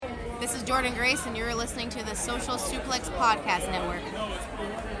This is Jordan Grace, and you're listening to the Social Suplex Podcast Network.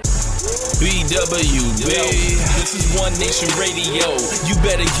 BWB, this is One Nation Radio. You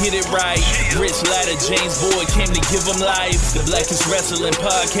better get it right. Rich Latta, James Boyd came to give them life. The Blackest Wrestling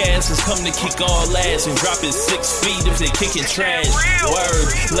Podcast has come to kick all ass and drop it 6 feet if they kicking trash.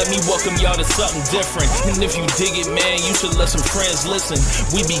 Word, let me welcome y'all to something different. And if you dig it, man, you should let some friends listen.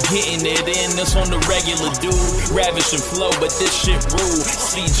 We be getting it in, this on the regular dude. Ravish and flow, but this shit rude.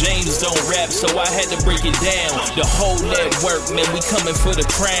 See, James don't rap, so I had to break it down. The whole network, man, we coming for the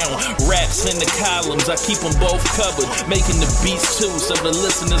crown. Raps in the columns, I keep them both covered. Making the beats too, so the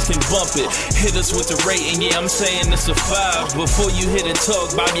listeners can bump it. Hit us with the rating, yeah, I'm saying it's a 5. Before you hit it,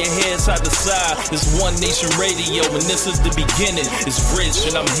 talk, bob your head side to side. It's One Nation Radio, and this is the beginning. It's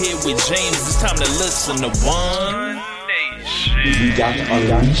Rich, and I'm here with James. It's time to listen to One Nation. We got to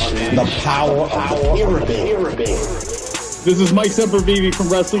unleash the power of the pyramid. This is Mike Sempervive from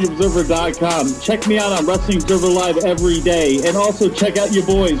WrestlingObserver.com. Check me out on Wrestling Observer Live every day. And also check out your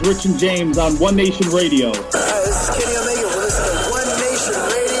boys, Rich and James, on One Nation Radio. This is Kenny Omega. We're listening to One Nation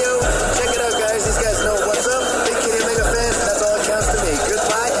Radio. Check it out, guys. These guys know what's up. Big Kenny Omega fans. That's all it counts to me.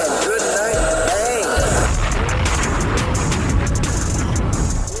 Goodbye and good night.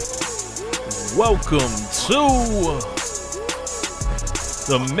 Bang. Welcome to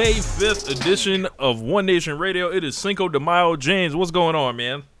the May 5th edition of One Nation Radio. It is Cinco de Mayo. James, what's going on,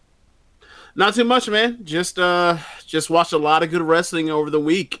 man? Not too much, man. Just watched a lot of good wrestling over the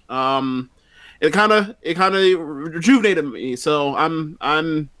week. It kind of rejuvenated me, so I'm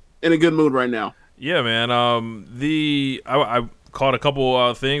in a good mood right now. Yeah, man. I caught a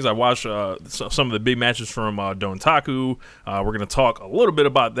couple things. I watched some of the big matches from Dontaku. We're going to talk a little bit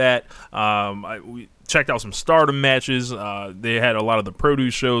about that. We checked out some Stardom matches. They had a lot of the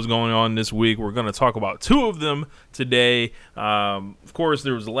produce shows going on this week. We're going to talk about 2 of them today. Of course,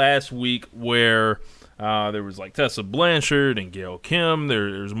 there was last week where there was like Tessa Blanchard and Gail Kim.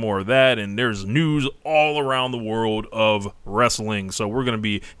 There's more of that, and there's news all around the world of wrestling. So we're going to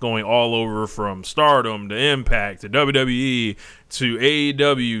be going all over from Stardom to Impact to WWE to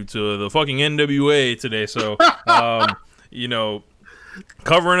AEW to the fucking NWA today. So,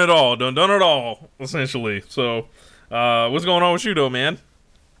 covering it all, done it all, essentially. So, what's going on with you, though, man?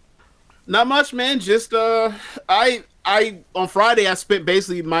 Not much, man. Just I on Friday I spent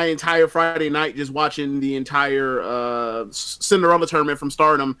basically my entire Friday night just watching the entire Cinderella tournament from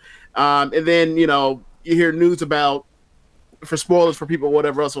Stardom, and then you hear news about, for spoilers for people,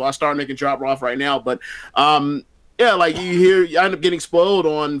 whatever else. So I start making drop off right now, but yeah, like you end up getting spoiled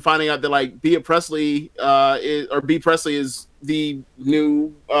on finding out that like Bea Presley is the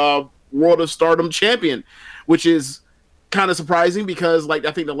new World of Stardom champion, which is kind of surprising because like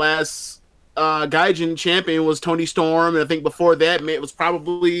I think the last Gaijin champion was Toni Storm, and I think before that it was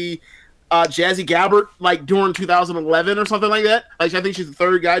probably Jazzy Gabert, like during 2011 or something like that. Like I think she's the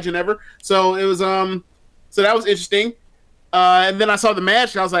 3rd Gaijin ever. So it was so that was interesting. And then I saw the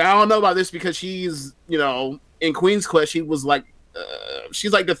match, and I was like, I don't know about this because she's in Queen's Quest she was like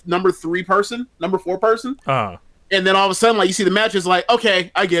she's like the number 4 person. And then all of a sudden, like you see the match, is like,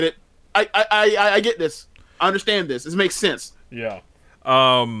 okay, I get it. I get this. I understand this. This makes sense. Yeah.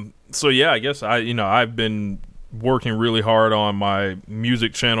 So yeah, I guess I've been working really hard on my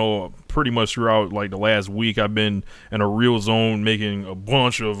music channel pretty much throughout like the last week. I've been in a real zone, making a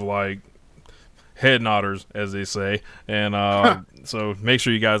bunch of like head nodders, as they say, and so make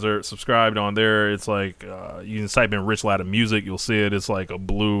sure you guys are subscribed on there. It's like you can type in Rich Latta Music, you'll see it. It's like a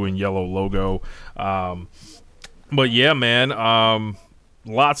blue and yellow logo. But yeah, man,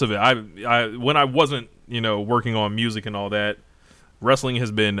 lots of it. I when I wasn't working on music and all that, wrestling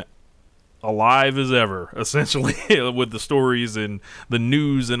has been alive as ever, essentially, with the stories and the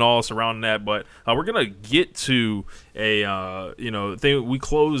news and all surrounding that. But we're gonna get to a thing we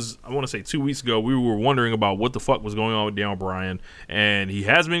closed, I want to say 2 weeks ago. We were wondering about what the fuck was going on with Daniel Bryan, and he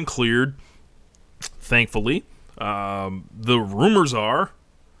has been cleared, thankfully. The rumors are,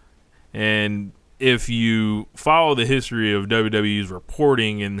 and if you follow the history of WWE's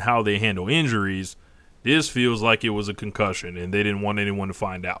reporting and how they handle injuries, this feels like it was a concussion, and they didn't want anyone to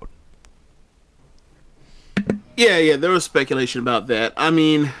find out. Yeah, there was speculation about that. I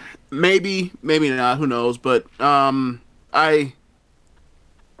mean, maybe not. Who knows? But I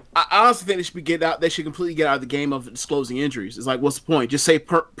honestly think they should completely get out of the game of disclosing injuries. It's like, what's the point? Just say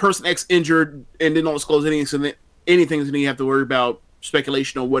person X injured and then don't disclose anything. So then you have to worry about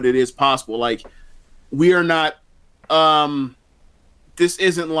speculation on what it is possible. Like, we are not. This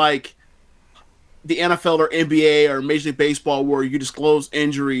isn't like the NFL or NBA or Major League Baseball where you disclose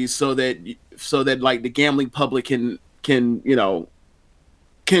injuries so that like the gambling public can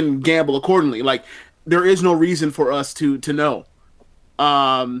can gamble accordingly. Like, there is no reason for us to know.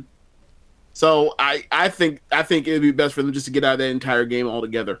 So I think it'd be best for them just to get out of that entire game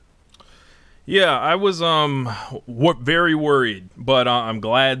altogether. Yeah, I was very worried, but I'm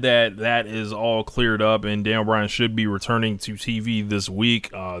glad that is all cleared up, and Daniel Bryan should be returning to TV this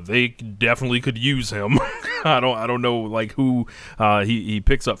week. They definitely could use him. I don't know like who he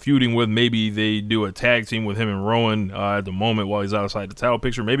picks up feuding with. Maybe they do a tag team with him and Rowan at the moment while he's outside the title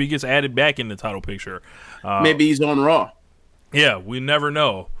picture. Maybe he gets added back in the title picture. Maybe he's on Raw. Yeah, we never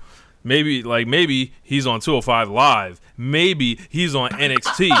know. Maybe he's on 205 Live. Maybe he's on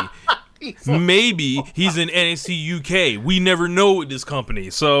NXT. Maybe he's in NXT UK. We never know with this company.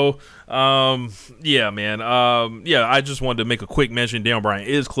 So, yeah, man. Yeah, I just wanted to make a quick mention. Daniel Bryan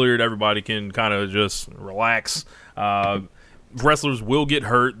is cleared. Everybody can kind of just relax. Wrestlers will get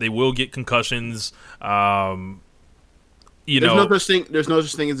hurt. They will get concussions. There's no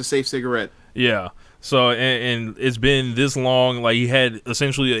such thing as a safe cigarette. Yeah. So, and it's been this long, like he had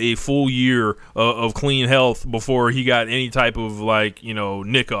essentially a full year of clean health before he got any type of like,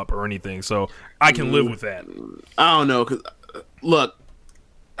 nick up or anything. So I can live with that. I don't know. Cause look,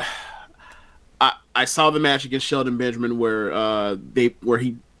 I saw the match against Shelton Benjamin where they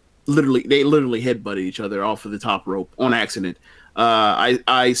literally headbutted each other off of the top rope on accident.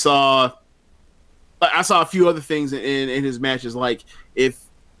 I saw a few other things in his matches. Like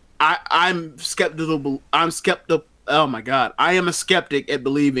I'm skeptical. Oh my God, I am a skeptic at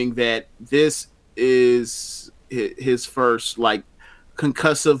believing that this is his first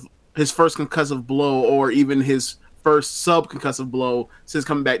concussive blow, or even his first sub-concussive blow since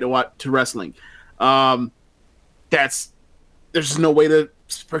coming back to wrestling. There's just no way to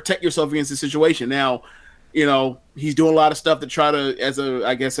protect yourself against this situation. Now, he's doing a lot of stuff to try to,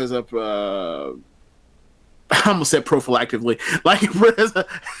 I almost said prophylactively,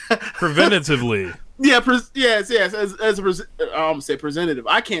 preventatively. Yeah, yes. I almost said presentative.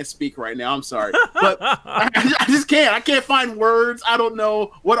 I can't speak right now. I'm sorry, but I just can't. I can't find words. I don't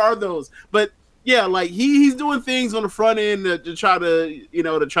know what are those. But yeah, he's doing things on the front end to try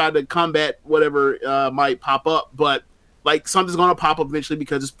to combat whatever might pop up. But something's gonna pop up eventually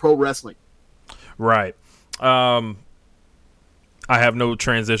because it's pro wrestling. Right. I have no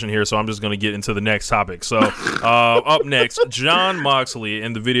transition here, so I'm just going to get into the next topic. So, up next, Jon Moxley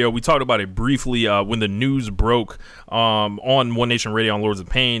in the video. We talked about it briefly when the news broke on One Nation Radio on Lords of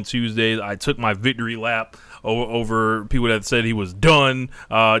Pain Tuesdays. I took my victory lap over people that said he was done,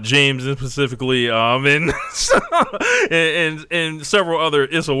 James specifically, and several other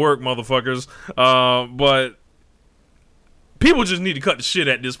It's a Work motherfuckers. But people just need to cut the shit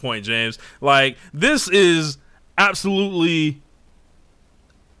at this point, James. This is absolutely...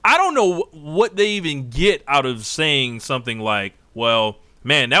 I don't know what they even get out of saying something like, well,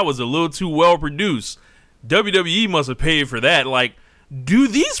 man, that was a little too well produced. WWE must have paid for that. Do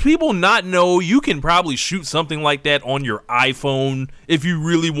these people not know you can probably shoot something like that on your iPhone if you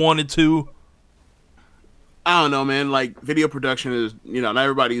really wanted to? I don't know, man. Video production is, not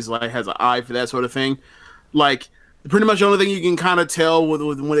everybody's has an eye for that sort of thing. Pretty much the only thing you can kind of tell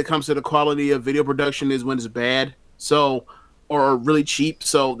when it comes to the quality of video production is when it's bad. So... or really cheap,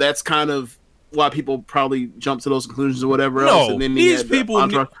 so that's kind of why people probably jump to those conclusions or whatever else. And then these people are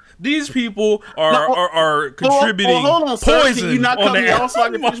contributing poison. Can you not cut me off so I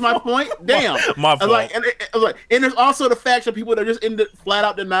can finish my point? Damn, my fault. And there's also the fact that people that are just flat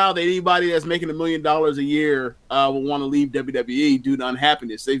out denial that anybody that's making $1 million a year will want to leave WWE due to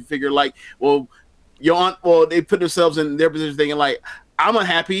unhappiness. They figure they put themselves in their position thinking I'm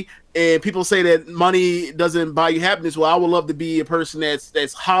unhappy, and people say that money doesn't buy you happiness. Well, I would love to be a person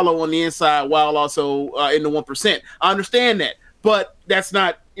that's hollow on the inside while also in the 1%. I understand that, but that's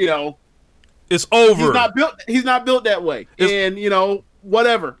not, it's over. He's not built that way, and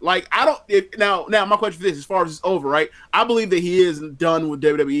whatever. Now my question for this, as far as it's over, right? I believe that he is done with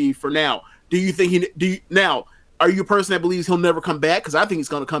WWE for now. Do you think now? Are you a person that believes he'll never come back? Because I think he's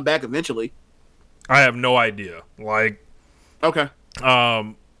going to come back eventually. I have no idea. Okay.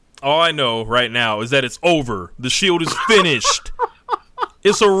 All I know right now is that it's over. The Shield is finished.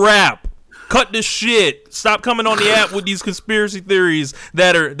 It's a wrap. Cut the shit. Stop coming on the app with these conspiracy theories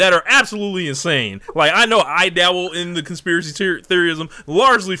that are absolutely insane. I know I dabble in the conspiracy theorism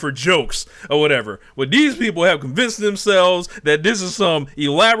largely for jokes or whatever, but these people have convinced themselves that this is some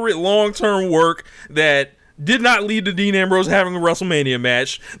elaborate long-term work that did not lead to Dean Ambrose having a WrestleMania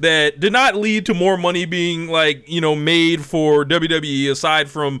match, that did not lead to more money being made for WWE, aside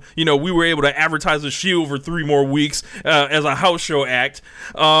from, we were able to advertise the Shield for 3 more weeks as a house show act.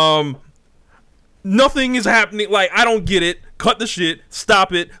 Nothing is happening. I don't get it. cut the shit,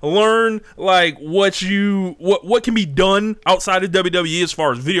 stop it, learn like what can be done outside of WWE as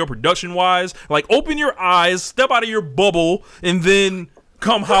far as video production wise. Like, open your eyes, step out of your bubble, and then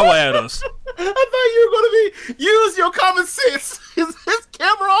come holla at us. I thought you were going to use your common sense. Is this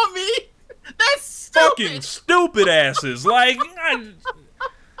camera on me? That's stupid. Fucking stupid asses. Like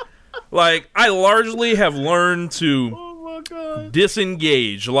I largely have learned to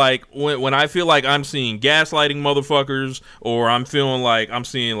disengage. Like when I feel like I'm seeing gaslighting motherfuckers, or I'm feeling like I'm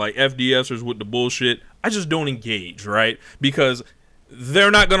seeing like FDSers with the bullshit, I just don't engage, right? Because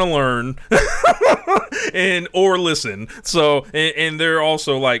they're not gonna learn or listen. So and they're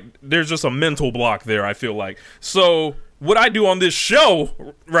also like, there's just a mental block there, I feel like. So what I do on this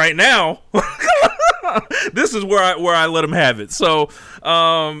show right now, this is where I let them have it. So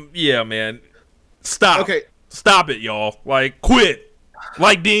yeah, man, stop it, y'all. Like, quit,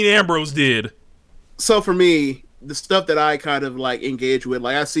 like Dean Ambrose did. So for me, the stuff that I kind of like engage with,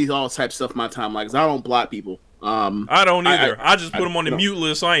 like I see all types of stuff in my time, like, 'cause I don't block people. I don't either. I just put them on the mute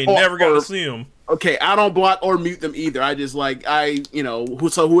list, so I ain't never got to see them. Okay, I don't block or mute them either. I just like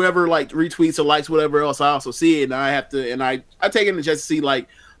so whoever like retweets or likes whatever else, I also see it, and I have to, and I take it and just see like,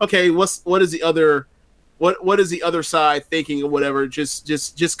 okay, what is the other side thinking or whatever?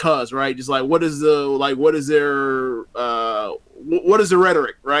 Just cause, right? Just like what is their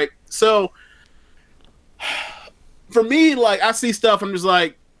rhetoric, right? So for me, like I see stuff, I'm just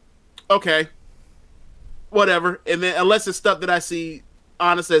like, okay, whatever. And then unless it's stuff that I see,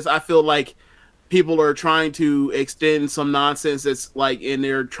 honest as I feel like people are trying to extend some nonsense that's like in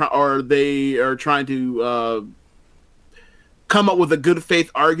their they are trying to come up with a good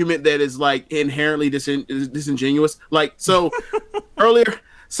faith argument that is like inherently disingenuous. Like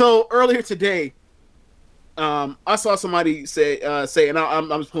earlier today, I saw somebody say, and I'm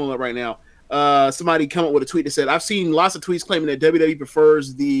just pulling it up right now. Somebody come up with a tweet that said, "I've seen lots of tweets claiming that WWE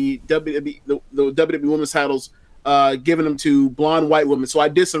prefers the WWE women's titles, giving them to blonde white women. So I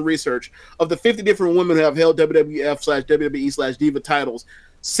did some research. Of the 50 different women who have held WWF/WWE/Diva titles,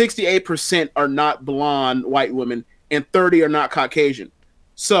 68% are not blonde white women, and 30 are not Caucasian.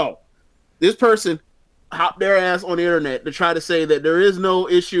 So this person hopped their ass on the internet to try to say that there is no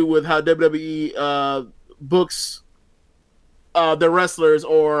issue with how WWE books their wrestlers,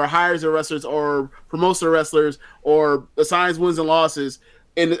 or hires their wrestlers, or promotes their wrestlers, or assigns wins and losses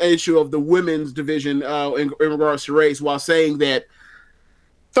in the issue of the women's division in regards to race, while saying that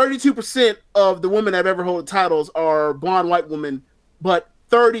 32% of the women that have ever held titles are blonde white women, but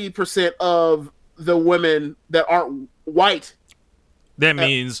 30% of the women that aren't white. That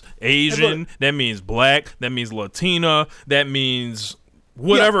means Asian, that means black, that means Latina, that means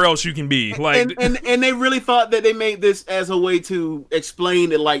whatever else you can be. Like, and they really thought that they made this as a way to explain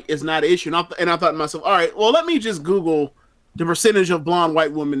that like it's not an issue. And I thought to myself, all right, well, let me just Google the percentage of blonde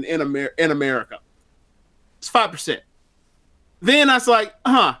white women in America. It's 5%. Then I was like,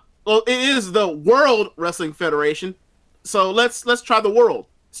 well, it is the World Wrestling Federation, so let's try the world.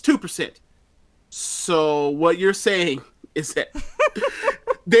 It's 2%. So what you're saying is that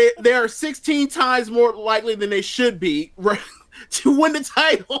they are 16 times more likely than they should be to win the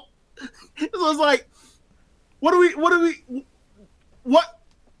title. So it's like,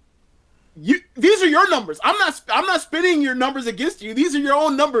 these are your numbers. I'm not spinning your numbers against you. These are your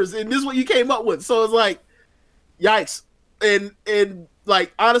own numbers, and this is what you came up with. So it's like, yikes. And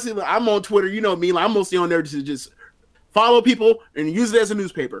like, honestly, I'm on Twitter, you know me, like, I'm mostly on there to just follow people and use it as a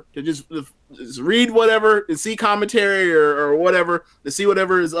newspaper to just read whatever and see commentary or whatever, to see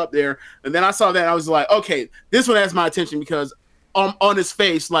whatever is up there. And then I saw that and I was like, okay, this one has my attention because on his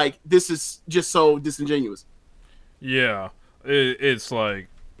face, like, this is just so disingenuous. Yeah, it's like,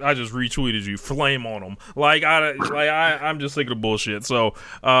 I just retweeted you, flame on them. I'm just sick of the bullshit. So,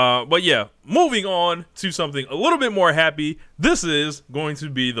 but yeah, moving on to something a little bit more happy. This is going to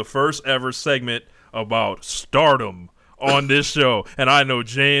be the first ever segment about Stardom on this show, and I know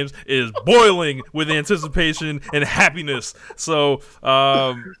James is boiling with anticipation and happiness. So,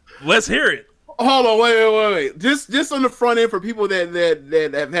 let's hear it. Hold on, wait. Just on the front end, for people that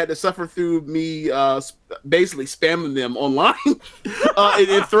have had to suffer through me basically spamming them online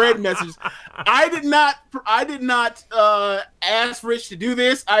in thread messages. I did not ask Rich to do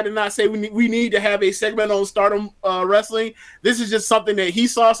this. I did not say we need to have a segment on Stardom wrestling. This is just something that he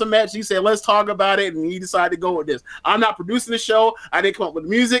saw some match. He said, let's talk about it, and he decided to go with this. I'm not producing the show. I didn't come up with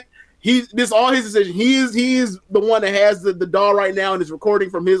the music. This is all his decision. He is the one that has the doll right now and is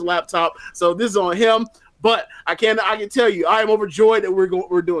recording from his laptop. So this is on him. But I can tell you, I am overjoyed that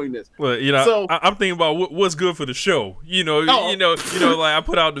we're doing this. Well, so, I'm thinking about what's good for the show. Like I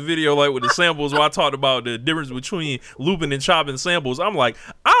put out the video like with the samples where I talked about the difference between looping and chopping samples. I'm like,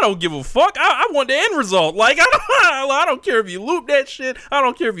 I don't give a fuck. I want the end result. Like I don't care if you loop that shit. I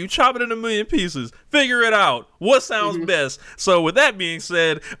don't care if you chop it in a million pieces. Figure it out. What sounds best? So with that being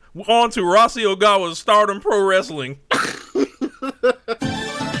said, on to Rossi Ogawa's Stardom Pro Wrestling.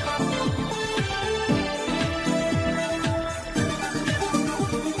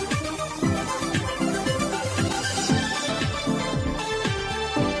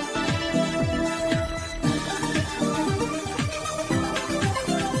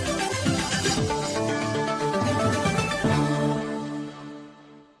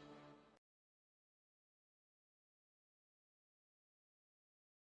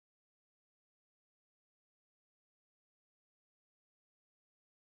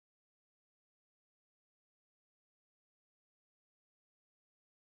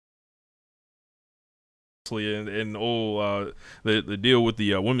 And the deal with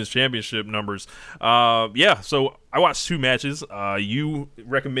the women's championship numbers. So I watched two matches. You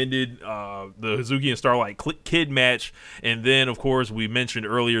recommended the Hazuki and Starlight Kid match, and then of course we mentioned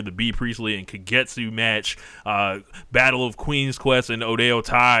earlier the Bea Priestley and Kagetsu match, Battle of Queen's Quest and Oedo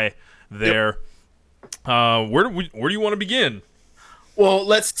Tai there. Yep. Where do you want to begin? Well,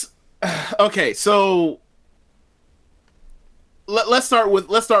 let's so let's start with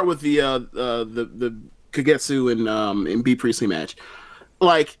the Kagetsu and Bea Priestley match.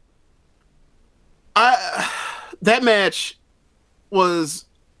 Like, that match was,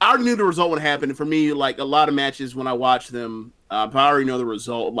 I already knew the result would happen. And for me, like a lot of matches when I watch them, I already know the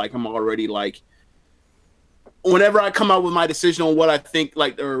result. Like I'm already like, whenever I come out with my decision on what I think,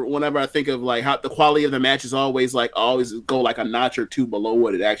 like, or whenever I think of like how the quality of the match is always like, I always go like a notch or two below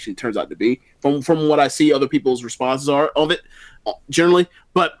what it actually turns out to be from what I see other people's responses are of it generally.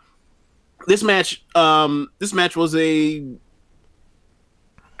 But this match was a,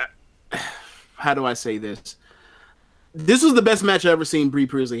 how do I say this? This was the best match I've ever seen Bea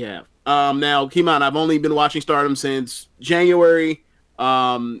Priestley have. Now, keep in mind, I've only been watching Stardom since January,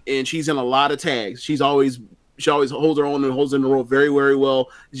 and she's in a lot of tags. She always holds her own and holds in the role very, very well.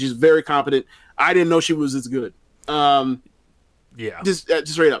 She's very competent. I didn't know she was as good. Just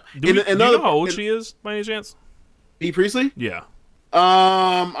straight up. Do you know how old she is, by any chance? Bea Priestley? Yeah.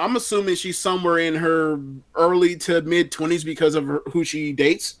 I'm assuming she's somewhere in her early to mid 20s because of who she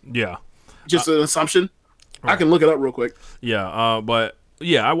dates. Yeah. Just an assumption. Right. I can look it up real quick. Yeah. But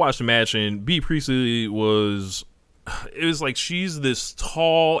yeah, I watched the match and Bea Priestley it was like she's this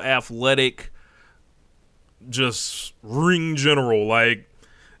tall, athletic, just ring general, like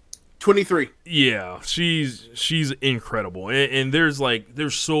 23. Yeah, she's incredible, and there's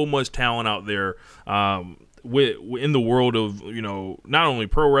so much talent out there. In the world of not only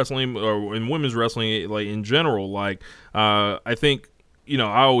pro wrestling or in women's wrestling, like in general, like I think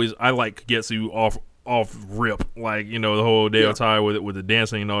I like Kagetsu off rip, like the whole Oedo Tai with the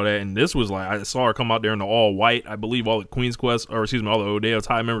dancing and all that. And this was like I saw her come out there in the all white. I believe all the Queen's Quest all the Oedo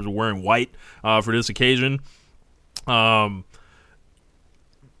Tai members were wearing white for this occasion. I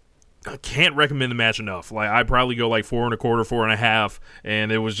can't recommend the match enough. Like I'd probably go like 4.25, 4.5,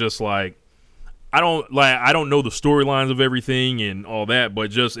 and it was just like. I don't know the storylines of everything and all that, but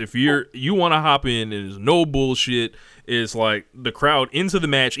just if you want to hop in and there's no bullshit, it's like the crowd into the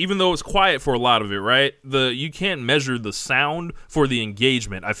match, even though it's quiet for a lot of it, right? You can't measure the sound for the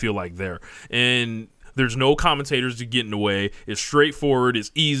engagement, I feel like there. And there's no commentators to get in the way. It's straightforward,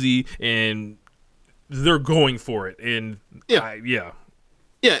 it's easy, and they're going for it. And yeah,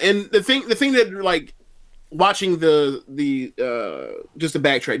 and the thing that like watching the just to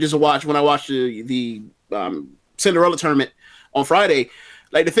backtrack, just to watch when I watched the Cinderella tournament on Friday,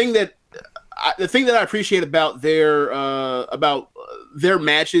 like the thing that I appreciate about their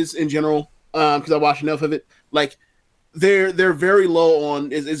matches in general, because I watched enough of it, like they're very low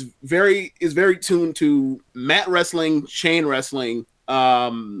on is very tuned to mat wrestling, chain wrestling,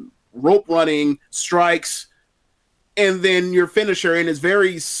 rope running, strikes. And then your finisher, and it's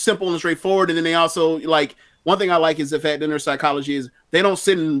very simple and straightforward. And then they also like one thing I like is the fact that their psychology is they don't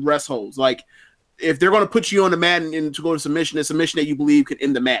sit in rest holds. Like if they're going to put you on the mat and to go to submission, it's submission that you believe could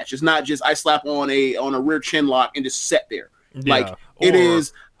end the match. It's not just I slap on a rear chin lock and just sit there. Yeah. Like it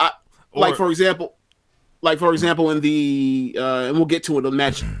is. For example, in the and we'll get to it, the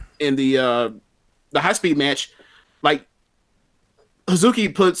match in the high speed match, like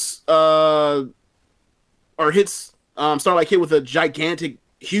Hazuki puts or hits. Starlight Kid with a gigantic,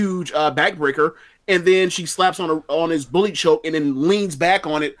 huge backbreaker, and then she slaps on his bully choke and then leans back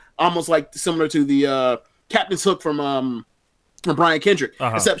on it, almost like similar to the Captain's Hook from Brian Kendrick,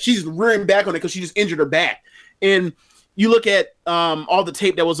 except she's rearing back on it because she just injured her back. And you look at all the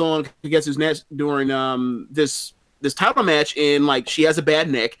tape that was on Kagetsu's neck during this title match, and like she has a bad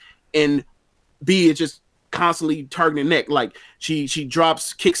neck, and B is just constantly targeting the neck. Like she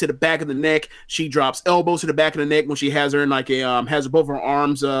drops kicks to the back of the neck, she drops elbows to the back of the neck when she has her in like a has both her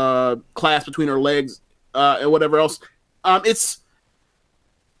arms clasped between her legs and whatever else. And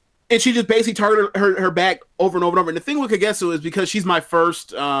she just basically targeted her back over and over and over. And the thing with Kagetsu is because she's my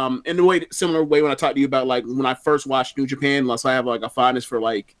first, in a way, similar way when I talked to you about like when I first watched New Japan, unless I have like a fondness for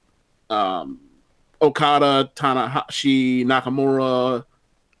like Okada, Tanahashi, Nakamura,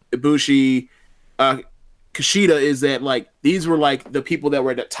 Ibushi, Kushida, is that like these were like the people that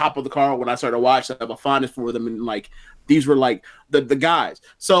were at the top of the card when I started to watch. I have a fondness for them, and like these were like the guys.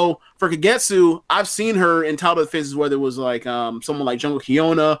 So for Kagetsu, I've seen her in title defenses, whether it was like someone like Jungle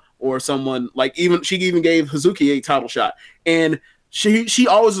Kiona or someone like she even gave Hazuki a title shot, and she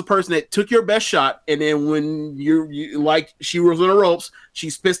always was a person that took your best shot, and then when you like she was on the ropes, she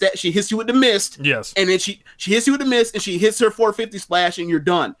hits you with the mist, yes, and then she hits you with the mist, and she hits her 450 splash, and you're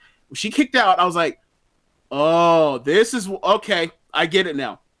done. When she kicked out, I was like, oh, this is okay. I get it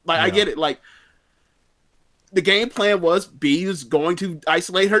now. Like I get it. Like the game plan was B is going to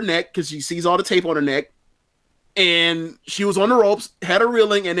isolate her neck because she sees all the tape on her neck, and she was on the ropes, had her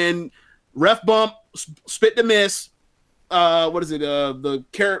reeling, and then ref bump, spit the miss. What is it?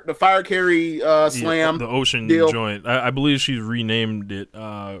 The fire carry slam, the ocean deal. Joint. I believe she's renamed it.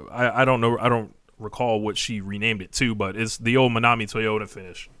 I don't know. I don't recall what she renamed it to, but it's the old Manami Toyota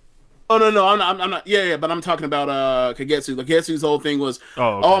finish. Oh no, I'm not. Yeah, but I'm talking about Kagetsu. Kagetsu's whole thing was,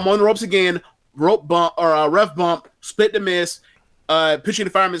 I'm on the ropes again, rope bump or ref bump, split the miss, put you in the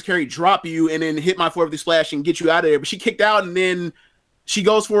fireman's carry, drop you, and then hit my 450 splash and get you out of there. But she kicked out, and then she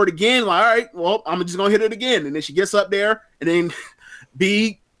goes for it again. Like, all right, well, I'm just gonna hit it again, and then she gets up there, and then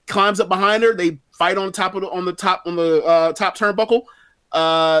B climbs up behind her. They fight on top turnbuckle.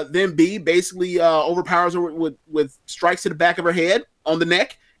 Then B basically overpowers her with strikes to the back of her head on the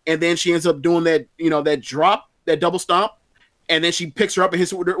neck. And then she ends up doing that, that drop, that double stomp, and then she picks her up and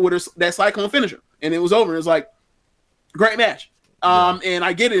hits her with her that cyclone finisher, and it was over. It was like great match, and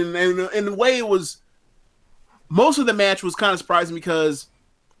I get it. And in the way it was, most of the match was kind of surprising because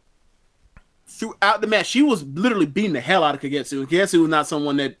throughout the match she was literally beating the hell out of Kagetsu. Kagetsu was not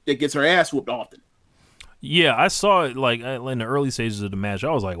someone that gets her ass whooped often. Yeah, I saw it like in the early stages of the match.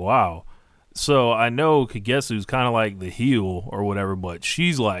 I was like, wow. So I know Kagetsu's kind of like the heel or whatever, but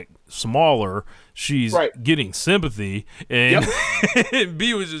she's like smaller. She's getting sympathy, and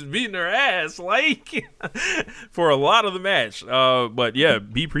B was just beating her ass like for a lot of the match. But yeah,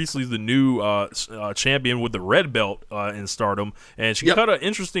 B Priestley's the new champion with the red belt in Stardom, and she cut an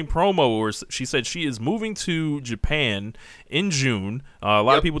interesting promo where she said she is moving to Japan in June. A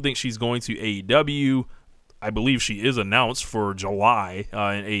lot of people think she's going to AEW. I believe she is announced for July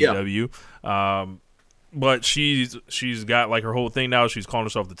in AEW. But she's got like her whole thing now. She's calling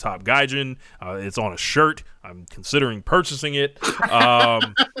herself the Top Gaijin. It's on a shirt. I'm considering purchasing it.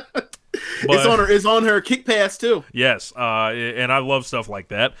 But it's on her kick pass too. Yes, and I love stuff like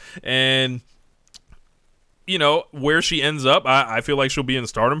that. And where she ends up, I feel like she'll be in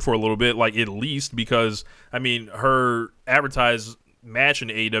Stardom for a little bit, like at least because I mean her advertised match in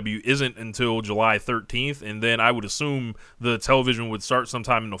AEW isn't until July 13th, and then I would assume the television would start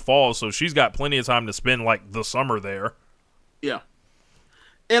sometime in the fall, so she's got plenty of time to spend like the summer there. Yeah.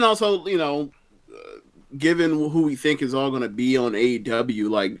 And also, given who we think is all going to be on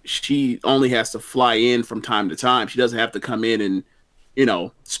AEW, like she only has to fly in from time to time. She doesn't have to come in and,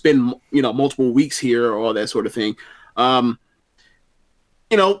 spend, multiple weeks here or all that sort of thing. And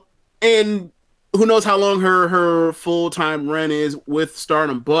who knows how long her full-time run is with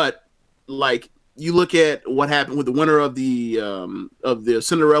Stardom, but like you look at what happened with the winner of the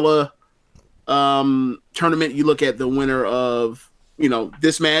Cinderella tournament, you look at the winner of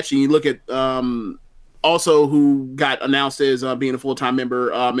this match, and you look at also who got announced as being a full-time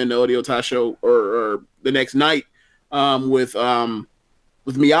member in the Odio Tai show or the next night with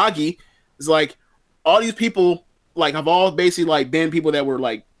Miyagi. It's like all these people like have all basically like been people that were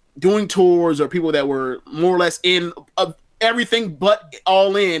like doing tours or people that were more or less in everything but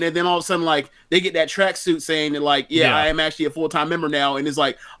all in, and then all of a sudden like they get that tracksuit saying that like I am actually a full-time member now, and it's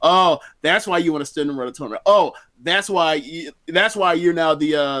like, oh, that's why you want to stand and run a tournament. Oh, that's why you're now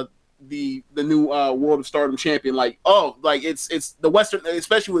the new World of Stardom champion. Like, oh, like it's the Western,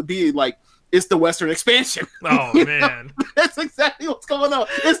 especially with B, like it's the Western expansion. Oh man, that's exactly what's going on.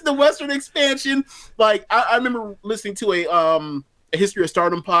 It's the Western expansion. Like I remember listening to a History of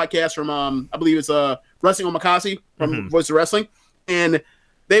Stardom podcast from I believe it's Wrestling Omakase from Voice of Wrestling, and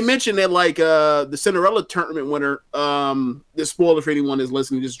they mentioned that like the Cinderella tournament winner, this spoiler for anyone that's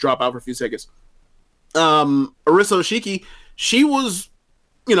listening, just drop out for a few seconds. Arisa Oshiki, she was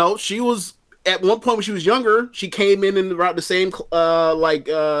at one point when she was younger, she came in around the same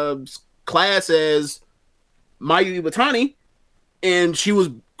class as Mayu Iwatani, and she was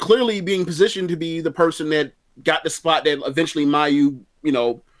clearly being positioned to be the person that got the spot that eventually Mayu,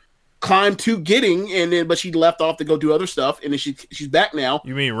 climbed to getting, but she left off to go do other stuff, and then she's back now.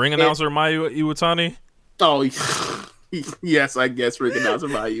 You mean ring announcer Mayu Iwatani? Oh, yes, I guess ring announcer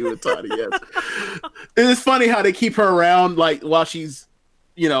Mayu Iwatani. Yes, it's funny how they keep her around like while she's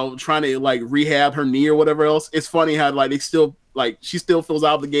trying to like rehab her knee or whatever else. It's funny how like they still like she still feels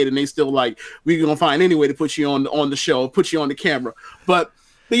obligated, and they still like we're gonna find any way to put you on the show, put you on the camera, but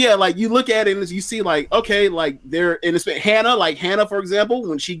yeah, like you look at it and you see like, okay, like they're in this Hannah, for example,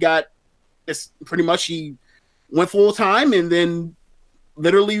 when she got it's pretty much she went full time, and then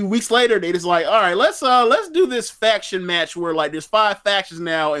literally weeks later they just like, all right, let's do this faction match where like there's 5 factions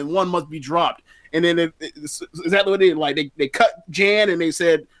now and one must be dropped. And then it's exactly what they did. Like they cut Jan and they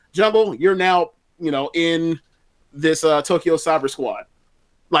said, Jungle, you're now, in this Tokyo Cyber Squad.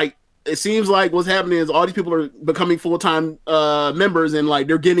 Like it seems like what's happening is all these people are becoming full-time members, and like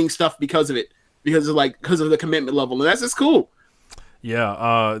they're getting stuff because of it, because of the commitment level, and that's just cool.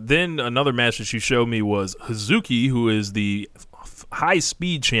 Yeah. Then another match that you showed me was Hazuki, who is the high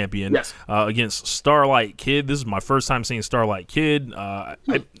speed champion, yes, against Starlight Kid. This is my first time seeing Starlight Kid.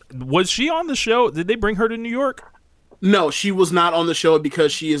 Was she on the show? Did they bring her to New York? No, she was not on the show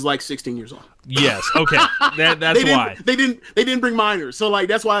because she is like 16 years old. Yes, okay, that's why they didn't bring minors, so like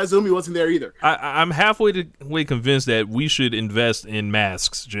that's why Azumi wasn't there either. I'm halfway convinced that we should invest in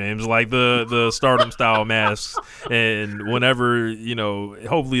masks, James, like the Stardom style masks, and whenever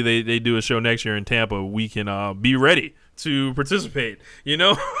hopefully they do a show next year in Tampa, we can be ready to participate.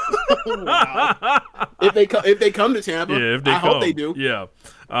 Wow. If they come to Tampa, yeah, I hope they do. Yeah.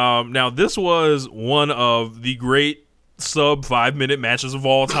 Now this was one of the great sub 5-minute matches of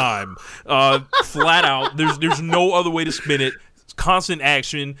all time. Flat out, there's no other way to spin it. Constant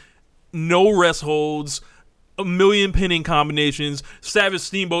action, no rest holds, a million pinning combinations. Savage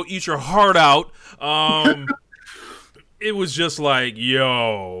Steamboat, eat your heart out. It was just like,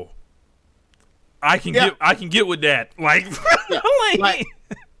 yo, I can get with that. Like, like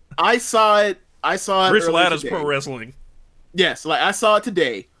I saw it. Rich Latta's Pro Wrestling. Yes, like I saw it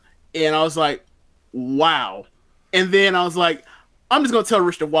today, and I was like, wow. And then I was like, I'm just gonna tell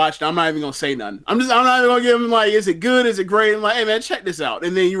Rich to watch it. I'm not even gonna say nothing. I'm not even gonna give him like, is it good? Is it great? I'm like, hey man, check this out.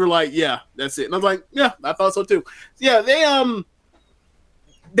 And then you were like, yeah, that's it. And I was like, yeah, I thought so too. Yeah,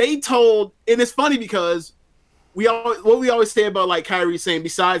 they told, and it's funny because we always say about like Kairi saying,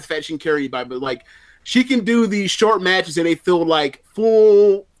 besides the fact she can carry anybody, but like she can do these short matches and they feel like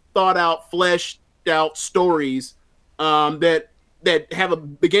full thought out, fleshed out stories that have a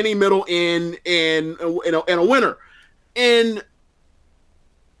beginning, middle, end, and a winner. And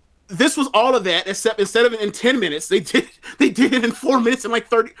this was all of that, except instead of it in 10 minutes, they did it in 4 minutes and like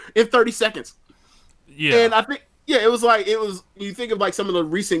 30 seconds. Yeah. And I think, yeah, it was you think of like some of the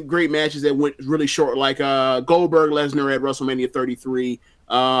recent great matches that went really short, like Goldberg Lesnar at WrestleMania 33.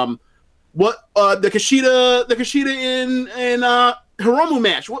 The Kushida in Hiromu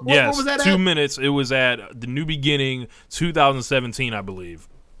match. What was that? 2 minutes. It was at the New Beginning 2017, I believe.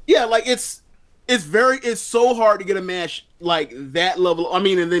 Yeah, like it's so hard to get a match like that level. I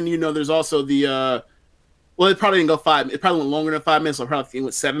mean, and then there's also the it probably didn't go 5. It probably went longer than 5 minutes. So probably it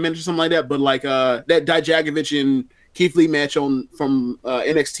went 7 minutes or something like that. But like that Dijakovic and Keith Lee match from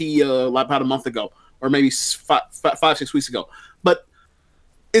NXT about a month ago, or maybe 5-6 weeks ago. But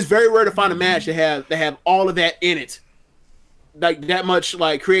it's very rare to find a match that have all of that in it. Like that much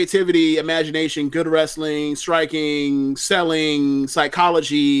like creativity, imagination, good wrestling, striking, selling,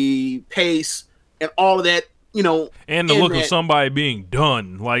 psychology, pace, and all of that, and the look of somebody being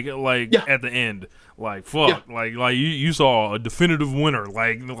done, like at the end, like fuck, like you saw a definitive winner,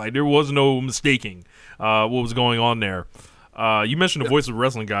 like there was no mistaking what was going on there. You mentioned the Voice of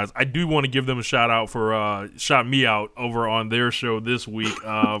Wrestling guys. I do want to give them a shout out for shout me out over on their show this week,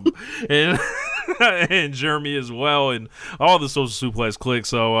 and and Jeremy as well, and all the Social Suplex clique.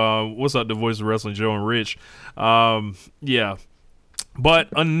 So what's up, the Voice of Wrestling, Joe and Rich? Yeah. But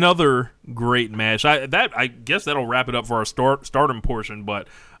another great match. I guess that'll wrap it up for our stardom portion. But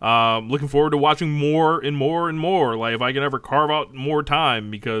looking forward to watching more and more and more. Like if I can ever carve out more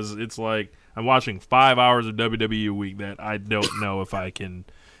time, because it's like I'm watching 5 hours of WWE a week that I don't know if I can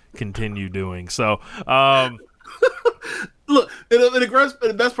continue doing. So Look,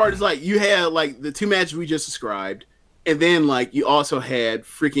 the best part is like you had like the two matches we just described, and then like you also had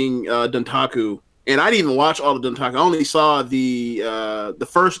freaking Dontaku. And I didn't even watch all of Dontaku. I only saw the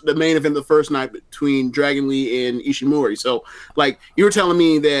main event the first night between Dragon Lee and Ishimori. So like you were telling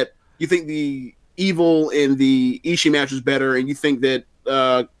me that you think the Evil and the Ishii match was better, and you think that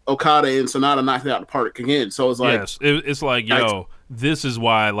Okada and Sonata knocked it out of the park again. So it's like, yes, it's like, yo, this is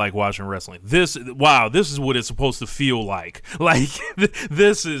why I like watching wrestling. This is what it's supposed to feel like. Like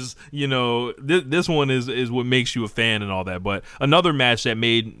this is, this one is what makes you a fan and all that. But another match that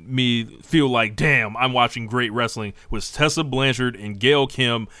made me feel like, damn, I'm watching great wrestling was Tessa Blanchard and Gail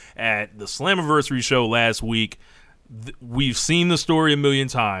Kim at the Slammiversary show last week. We've seen the story a million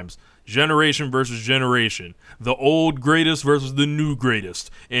times. Generation versus generation, the old greatest versus the new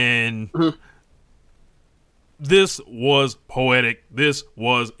greatest, and this was poetic. This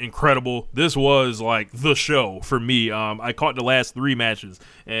was incredible. This was like the show for me. I caught the last 3 matches,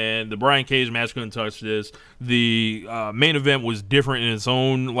 and the Brian Cage match couldn't touch this. The main event was different in its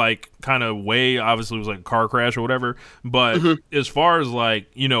own like kind of way. Obviously, it was like a car crash or whatever. But as far as like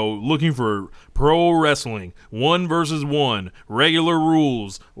looking for pro wrestling, 1 versus 1, regular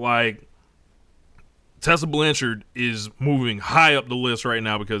rules, like Tessa Blanchard is moving high up the list right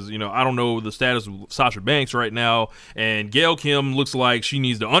now because, I don't know the status of Sasha Banks right now. And Gail Kim looks like she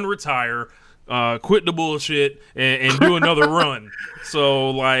needs to unretire, quit the bullshit, and do another run. So,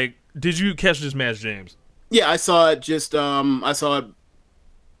 like, did you catch this match, James? Yeah, I saw it I saw it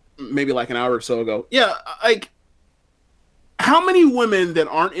maybe like an hour or so ago. Yeah, like, how many women that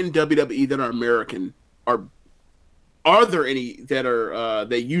aren't in WWE that are American are there any that are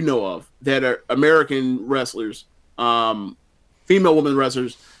that you know of that are American wrestlers, female women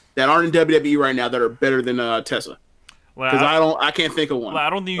wrestlers that aren't in WWE right now that are better than Tessa? Because I can't think of one. I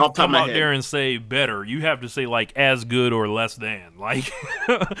don't think you can come out there and say better. You have to say like as good or less than. Like,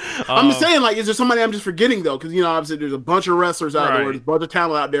 I'm just saying, like, is there somebody I'm just forgetting though? Because obviously there's a bunch of wrestlers out there, there's a bunch of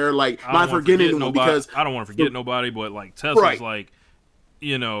talent out there. Like, am I forgetting anyone? Because I don't want to forget nobody, but like Tessa's like,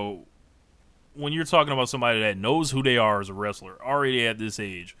 when you're talking about somebody that knows who they are as a wrestler, already at this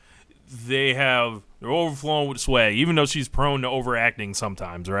age, they're overflowing with swag, even though she's prone to overacting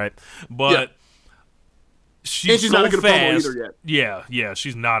sometimes, right? But she's so not a good fast. promo either yet. Yeah,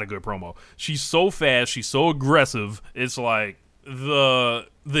 she's not a good promo. She's so fast, she's so aggressive. It's like the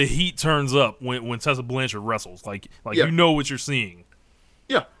heat turns up when Tessa Blanchard wrestles. Like you know what you're seeing.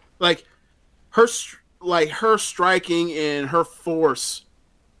 Yeah, like her striking and her force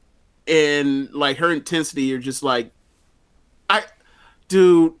and like her intensity are just like, I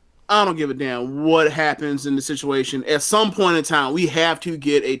don't give a damn what happens in the situation. At some point in time, we have to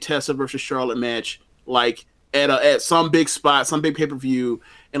get a Tessa versus Charlotte match, like at some big spot, some big pay-per-view,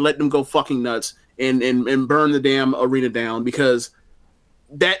 and let them go fucking nuts and burn the damn arena down, because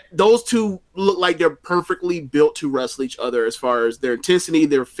those two look like they're perfectly built to wrestle each other as far as their intensity,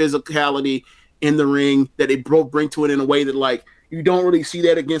 their physicality in the ring, that they both bring to it in a way that like you don't really see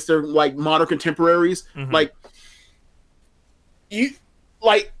that against their like modern contemporaries. Like you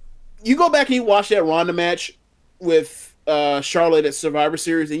go back and you watch that Ronda match with Charlotte at Survivor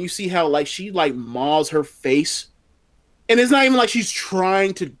Series, and you see how like she like maws her face, and it's not even like she's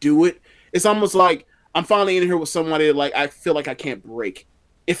trying to do it. It's almost like I'm finally in here with somebody that, like, I feel like I can't break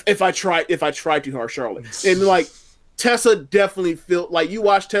if I try too hard, Charlotte. And like Tessa definitely feel like, you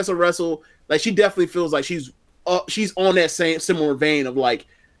watch Tessa wrestle, like she definitely feels like she's on that same similar vein of like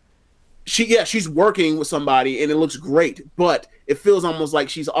she's working with somebody and it looks great, but it feels almost like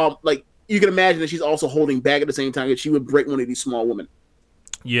she's all like, you can imagine that she's also holding back at the same time that she would break one of these small women.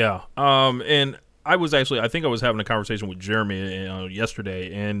 Yeah. And I think I was having a conversation with Jeremy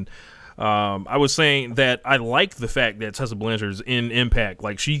yesterday, and I was saying that I like the fact that Tessa Blanchard's in Impact.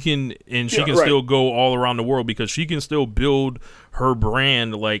 Like, she can still go all around the world, because she can still build her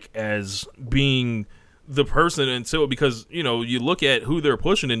brand, like, as being the person until, because, you look at who they're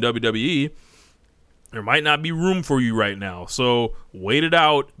pushing in WWE, there might not be room for you right now. So wait it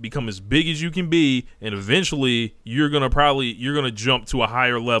out, become as big as you can be, and eventually you're gonna jump to a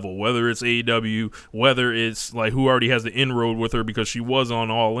higher level, whether it's AEW, whether it's like who already has the inroad with her because she was on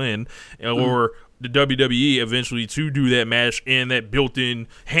All In, or the WWE eventually to do that match and that built-in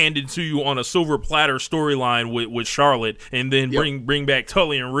handed to you on a silver platter storyline with Charlotte, and then bring back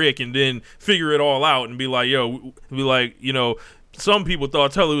Tully and Rick, and then figure it all out and be like, some people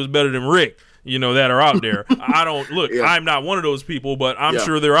thought Tully was better than Rick, that are out there. I don't look. Yeah. I'm not one of those people, but I'm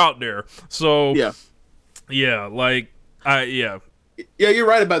sure they're out there. So yeah, you're right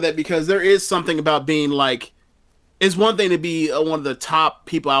about that, because there is something about being like, it's one thing to be one of the top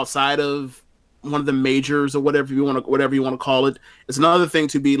people outside of one of the majors or whatever you want to call it. It's another thing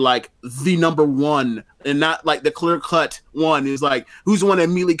to be like the number one and not like the clear cut one. Is like who's the one that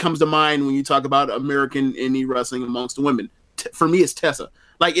immediately comes to mind when you talk about American indie wrestling amongst the women. For me, it's Tessa.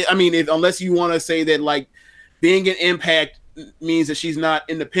 Like, I mean, unless you want to say that like being an Impact means that she's not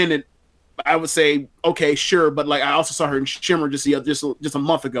independent, I would say okay, sure. But like I also saw her in Shimmer just a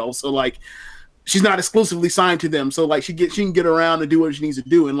month ago, so like. She's not exclusively signed to them, so like she can get around and do what she needs to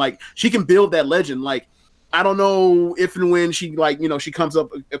do, and like she can build that legend. Like I don't know if and when she she comes up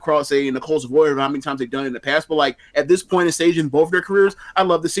across a Nicole Savoy or how many times they've done it in the past, but like at this point in stage in both their careers, I'd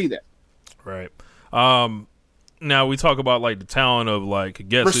love to see that. Right. Now we talk about like the talent of like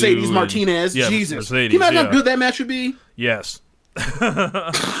Mercedes Martinez. Yeah, Jesus, Mercedes, can you imagine how good that match would be? Yes.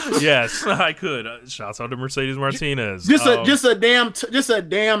 Yes, I could. Shouts out to Mercedes Martinez. Just a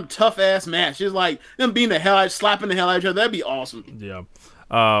damn tough ass match. Just like them beating the hell out, slapping the hell out of each other. That'd be awesome. Yeah.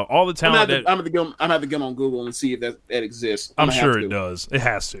 All the talent. I'm gonna have to get on Google and see if that exists. I'm sure it does. It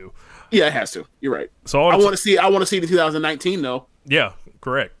has to. Yeah, it has to. You're right. So I want to see the 2019 though. Yeah,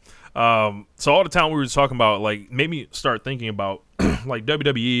 correct. So all the talent we were talking about, like, made me start thinking about like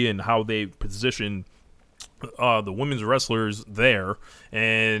WWE and how they position the women's wrestlers there,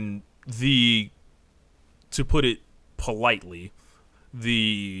 and to put it politely,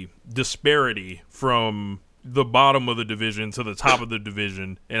 the disparity from the bottom of the division to the top of the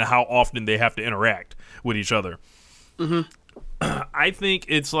division and how often they have to interact with each other. Mm-hmm. I think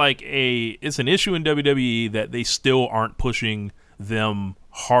it's an issue in WWE that they still aren't pushing them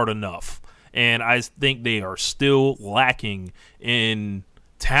hard enough, and I think they are still lacking in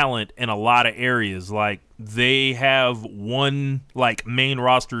talent in a lot of areas. Like they have one like main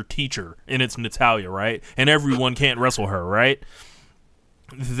roster teacher, and it's Natalya, right? And everyone can't wrestle her, right?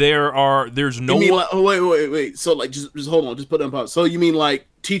 There's no one. Wait. So like, just hold on, just put it on pause. So you mean like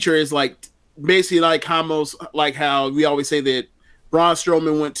teacher is like basically like almost like how we always say that Braun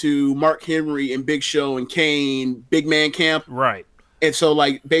Strowman went to Mark Henry and Big Show and Kane big man camp, right? And so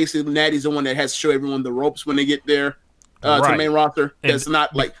like basically Natty's the one that has to show everyone the ropes when they get there. To the main roster. That's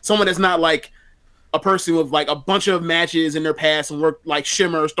not like someone that's not like a person with like a bunch of matches in their past and worked like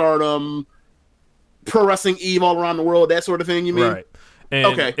Shimmer, Stardom, Pro Wrestling Eve all around the world, that sort of thing. You mean? Right. And,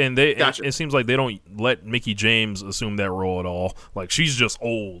 okay. And they gotcha. it seems like they don't let Mickie James assume that role at all. Like she's just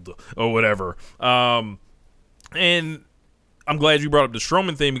old or whatever. And I'm glad you brought up the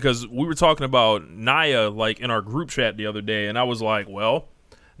Strowman thing because we were talking about Nia like in our group chat the other day, and I was like, well,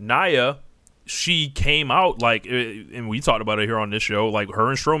 Nia. She came out like, and we talked about it here on this show, like her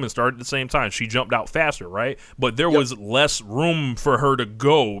and Strowman started at the same time. She jumped out faster, right? But there was less room for her to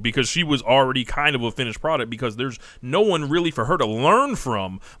go because she was already kind of a finished product because there's no one really for her to learn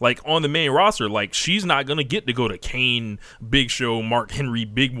from, like on the main roster. Like she's not going to get to go to Kane, Big Show, Mark Henry,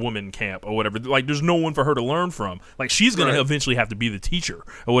 Big Woman camp or whatever. Like there's no one for her to learn from. Like she's going to eventually have to be the teacher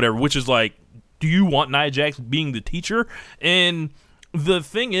or whatever, which is like, do you want Nia Jax being the teacher? And the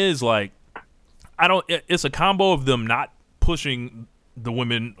thing is like, it's a combo of them not pushing the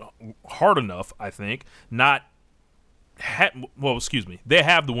women hard enough, I think. They have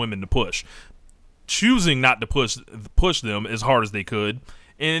the women to push. Choosing not to push them as hard as they could.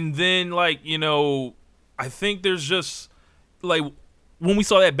 And then, like, you know, I think there's just, like, when we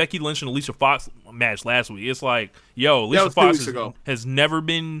saw that Becky Lynch and Alicia Fox match last week, it's like, yo, Alicia Fox has never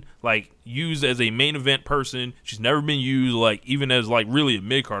been, like, used as a main event person. She's never been used, like, even as, like, really a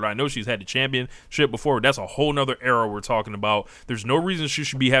mid-card. I know she's had the championship before. That's a whole nother era we're talking about. There's no reason she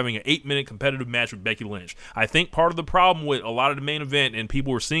should be having an 8-minute competitive match with Becky Lynch. I think part of the problem with a lot of the main event, and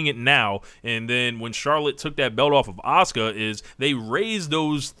people are seeing it now, and then when Charlotte took that belt off of Asuka, is they raised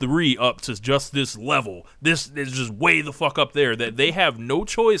those three up to just this level. This is just way the fuck up there that they have no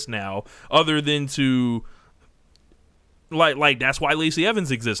choice now other than to like that's why Lacey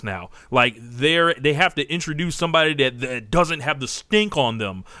Evans exists now. Like they have to introduce somebody that doesn't have the stink on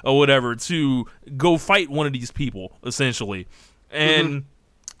them or whatever to go fight one of these people essentially. And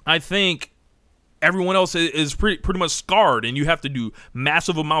I think everyone else is pretty much scarred, and you have to do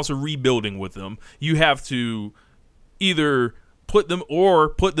massive amounts of rebuilding with them. You have to either put them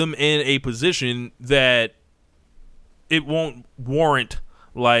in a position that it won't warrant.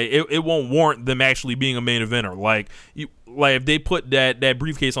 Like it won't warrant them actually being a main eventer. Like if they put that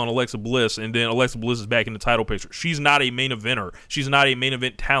briefcase on Alexa Bliss and then Alexa Bliss is back in the title picture, she's not a main eventer. She's not a main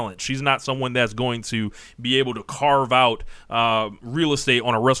event talent. She's not someone that's going to be able to carve out real estate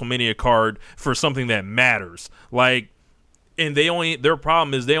on a WrestleMania card for something that matters. Like, and their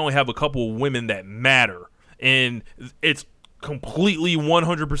problem is they only have a couple of women that matter, and it's completely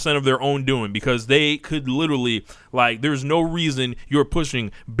 100% of their own doing, because they could literally, like, there's no reason you're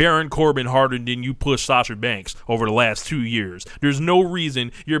pushing Baron Corbin harder than you push Sasha Banks over the last 2 years. There's no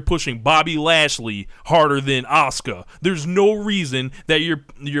reason you're pushing Bobby Lashley harder than Asuka. There's no reason that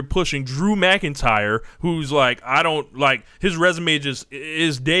you're pushing Drew McIntyre, who's like, I don't like, his resume just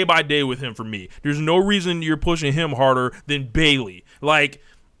is day by day with him for me. There's no reason you're pushing him harder than Bayley. Like,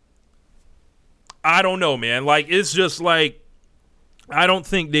 I don't know, man. Like, it's just like, I don't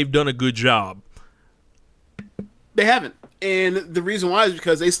think they've done a good job. They haven't. And the reason why is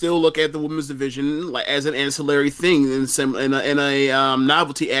because they still look at the women's division like as an ancillary thing in a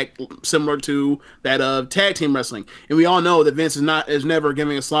novelty act similar to that of tag team wrestling. And we all know that Vince is never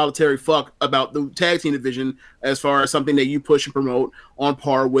giving a solitary fuck about the tag team division as far as something that you push and promote on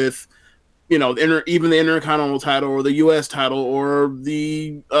par with, you know, even the Intercontinental title or the U.S. title or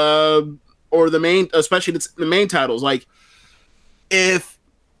the main, especially the main titles. Like, if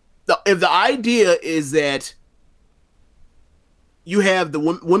the idea is that you have the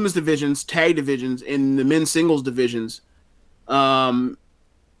women's divisions, tag divisions, and the men's singles divisions, and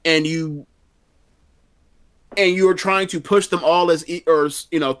you are trying to push them all as things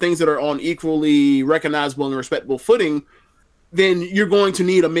that are on equally recognizable and respectable footing, then you're going to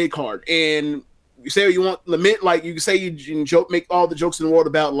need a mid card. And you say you want the mid, like you say you joke, make all the jokes in the world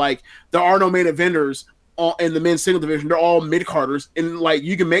about like there are no main eventers in the men's single division. They're all mid carders, and like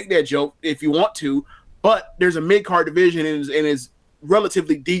you can make that joke if you want to, but there's a mid card division and is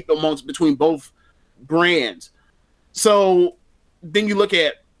relatively deep between both brands. So then you look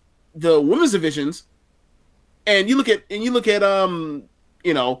at the women's divisions, and you look at let's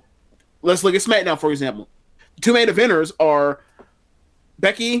look at SmackDown for example. The two main eventers are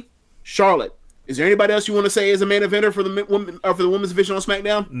Becky, Charlotte. Is there anybody else you want to say is a main eventer for the women's division on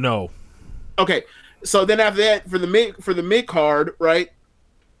SmackDown? No. Okay. So then after that, for the mid card, right?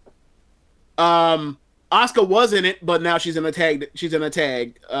 Asuka was in it, but now she's in a tag. She's in a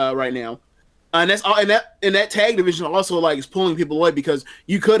tag right now, and that's all. And that tag division also like is pulling people away because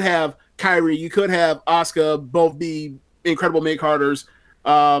you could have Kyrie, you could have Asuka both be incredible mid carders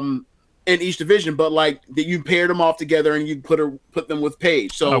in each division, but like you paired them off together and you put them with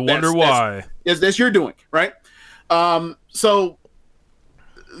Paige. So I wonder why. That's you're doing right. So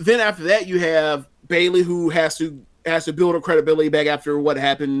then after that, you have Bayley, who has to build her credibility back after what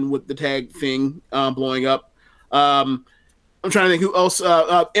happened with the tag thing blowing up. I'm trying to think who else.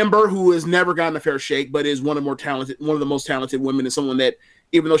 Ember, who has never gotten a fair shake, but is one of the most talented women, and someone that,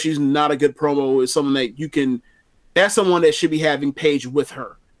 even though she's not a good promo, is someone that you can. That's someone that should be having Paige with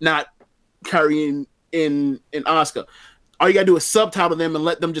her, not Kyrie in Asuka. All you gotta do is subtitle them and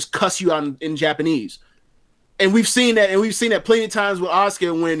let them just cuss you out in Japanese. And we've seen that plenty of times with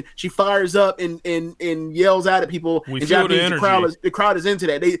Asuka when she fires up and yells out at people. We in feel Japanese, the energy. The crowd is into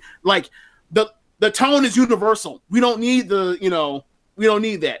that. They like the tone is universal. We don't need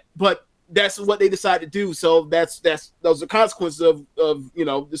that. But that's what they decide to do. So those are consequences of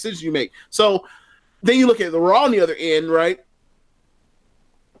decisions you make. So then you look at the Raw on the other end, right?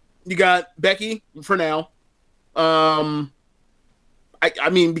 You got Becky for now. I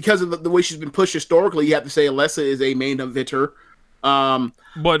mean, because of the way she's been pushed historically, you have to say Alexa is a main eventer.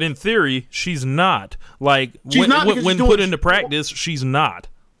 But in theory, she's not. Like, when put into practice, she's not.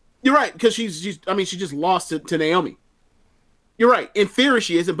 You're right, because she just lost to Naomi. You're right. In theory,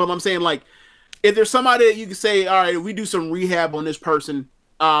 she isn't, but I'm saying, like, if there's somebody that you can say, all right, we do some rehab on this person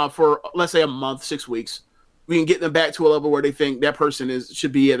for, let's say, a month, 6 weeks, we can get them back to a level where they think that person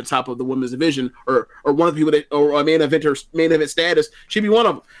should be at the top of the women's division, or one of the people that, or a main event status should be one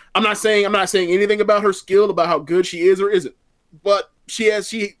of them. I'm not saying anything about her skill, about how good she is or isn't, but she has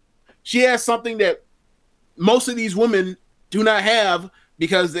something that most of these women do not have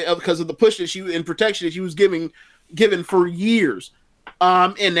because of the push that and protection that she was given for years,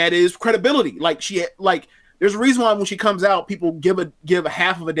 and that is credibility. There's a reason why when she comes out, people give a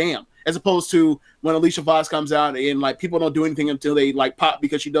half of a damn. As opposed to when Alicia Fox comes out and like people don't do anything until they like pop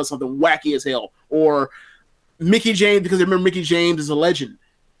because she does something wacky as hell, or Mickie James because they remember Mickie James is a legend,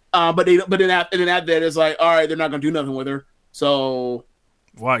 but then after that it's like, all right, they're not gonna do nothing with her, so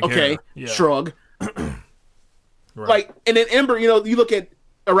okay, yeah. Shrug. Right. Like, and then Ember, you look at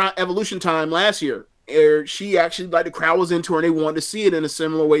around Evolution time last year, she actually, like, the crowd was into her and they wanted to see it in a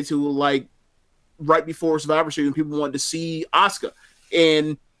similar way to like right before Survivor Series when people wanted to see Asuka,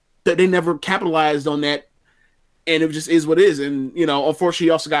 and that they never capitalized on that, and it just is what it is. And unfortunately, she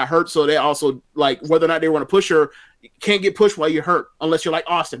also got hurt, so they also, like, whether or not they want to push her, you can't get pushed while you're hurt unless you're like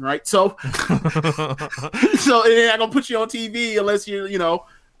Austin, right? So, so they're not gonna put you on TV unless you're,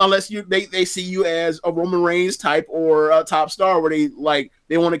 unless they see you as a Roman Reigns type or a top star, where they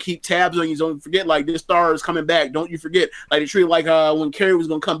want to keep tabs on you. Don't forget, like, this star is coming back. Don't you forget? Like, they treat it like when Kerry was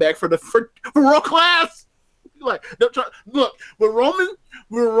gonna come back for world class. Like, look, when Roman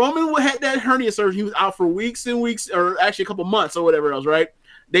had that hernia surgery, he was out for weeks and weeks, or actually a couple months or whatever else, right?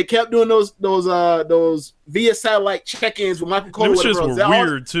 They kept doing those via satellite check-ins with Michael Cole. Those shits were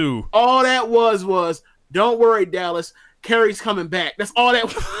weird too. All that was, don't worry, Dallas, Kerry's coming back. That's all that.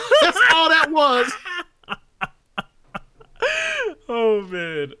 That's all that was. Oh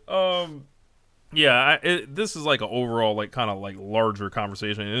man. Yeah. This is like an overall, like, kind of like larger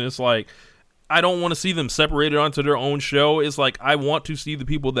conversation, and it's like, I don't want to see them separated onto their own show. It's like, I want to see the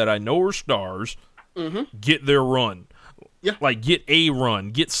people that I know are stars get their run. Yeah. Like, get a run,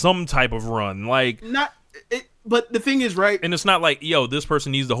 get some type of run. Like, but the thing is, right? And it's not like, yo, this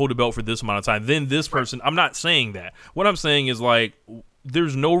person needs to hold the belt for this amount of time. Then this person, I'm not saying that. What I'm saying is, like,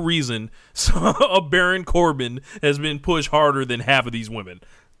 there's no reason a Baron Corbin has been pushed harder than half of these women.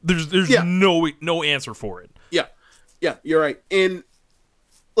 There's no answer for it. Yeah, you're right. And,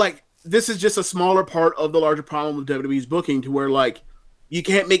 like, this is just a smaller part of the larger problem with WWE's booking, to where, like, you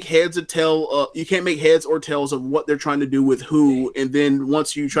can't make heads or tails of what they're trying to do with who, and then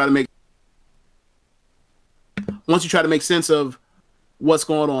once you try to make sense of what's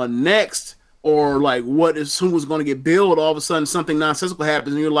going on next, or like who was going to get billed, all of a sudden something nonsensical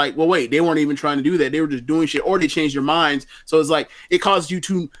happens, and you're like, well, wait, they weren't even trying to do that. They were just doing shit, or they changed their minds. So it's like, it causes you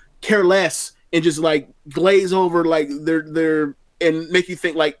to care less and just like glaze over like they're and make you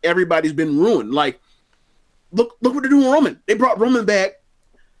think like everybody's been ruined. Like, look what they're doing with Roman. They brought Roman back.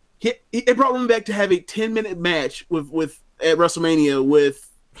 They brought Roman back to have a 10-minute match with at WrestleMania with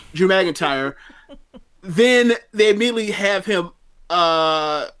Drew McIntyre. Then they immediately have him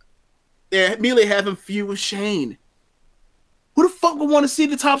feud with Shane. Who the fuck would want to see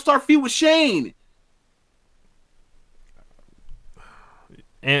the top star feud with Shane?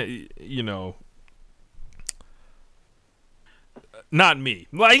 And, you know, not me.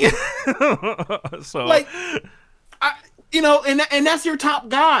 Like, so, like, and that's your top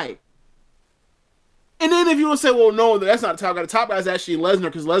guy. And then if you would say, well, no, that's not the top guy. The top guy is actually Lesnar,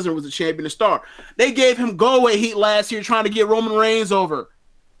 because Lesnar was a champion and star. They gave him go-away heat last year trying to get Roman Reigns over.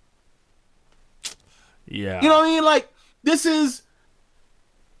 Yeah. You know what I mean? Like, this is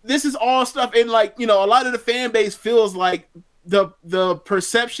all stuff. And, like, you know, a lot of the fan base feels like the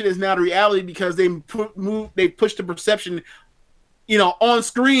perception is now the reality, because they pushed the perception, you know, on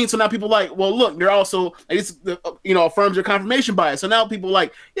screen. So now people like, well, look, they're also, like, this, you know, affirms your confirmation bias. So now people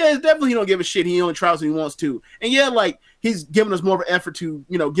like, yeah, it's definitely, he don't give a shit. He only tries when he wants to. And yeah, like, he's given us more of an effort to,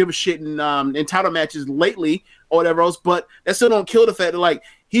 you know, give a shit in title matches lately or whatever else. But that still don't kill the fact that, like,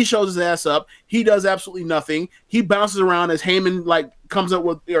 he shows his ass up. He does absolutely nothing. He bounces around as Heyman, like, comes up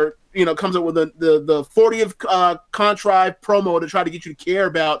with the 40th contrived promo to try to get you to care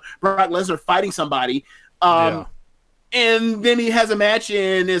about Brock Lesnar fighting somebody. Yeah. And then he has a match,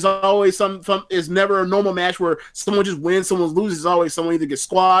 and there's always it's never a normal match where someone just wins, someone loses. It's always someone either gets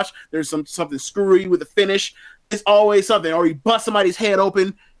squashed, there's something screwy with the finish. It's always something, or he busts somebody's head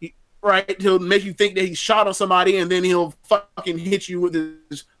open, right? He'll make you think that he shot on somebody, and then he'll fucking hit you with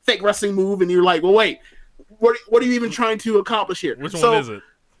his fake wrestling move, and you're like, well, wait, what are you even trying to accomplish here? Which one is it?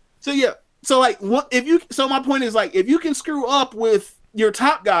 So yeah, so like, so my point is, like, if you can screw up with your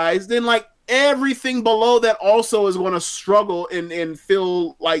top guys, then like everything below that also is going to struggle and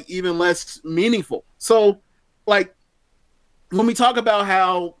feel like even less meaningful. So, like, when we talk about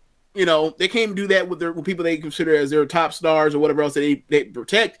how, you know, they can't do that with people they consider as their top stars or whatever else that they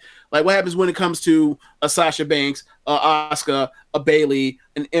protect. Like, what happens when it comes to a Sasha Banks, a Asuka, a Bayley,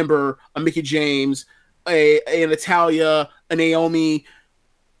 an Ember, a Mickie James, a Natalya, a Naomi,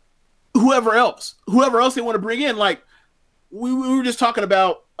 whoever else they want to bring in. Like, we were just talking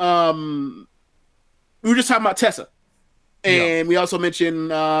about Tessa, and we also mentioned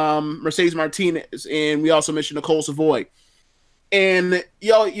Mercedes Martinez, and we also mentioned Nicole Savoy. And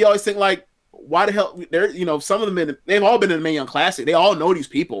you always think, like, why the hell? They're, you know, some of them they've all been in the Mae Young Classic. They all know these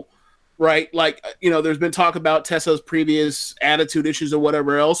people, right? Like, you know, there's been talk about Tessa's previous attitude issues or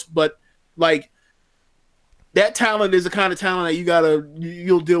whatever else, but like, that talent is the kind of talent that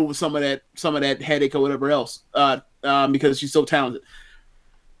you'll deal with some of that headache or whatever else, because she's so talented,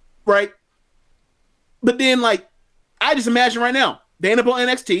 right? But then, like, I just imagine right now they end up on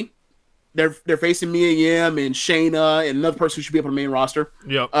NXT. They're facing Mia Yim and Shayna and another person who should be up on the main roster.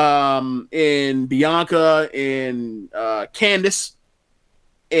 Yep. And Bianca and Candice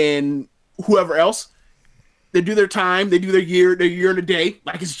and whoever else. They do their time. They do their year and a day,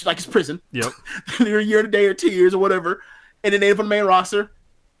 like it's prison. Yep. Their year and a day or 2 years or whatever, and then they end up on the main roster.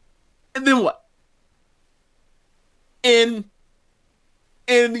 And then what? And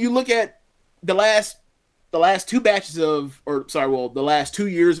you look at the last two batches of, the last 2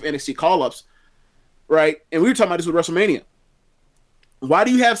 years of NXT call-ups, right? And we were talking about this with WrestleMania. Why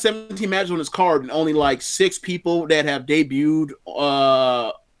do you have 17 matches on this card and only like 6 people that have debuted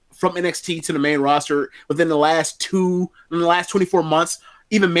from NXT to the main roster within the last 24 months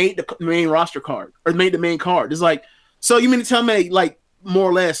even made the main roster card or made the main card? It's like, so you mean to tell me, like, more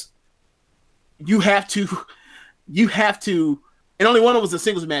or less, you have to, and only one of them was a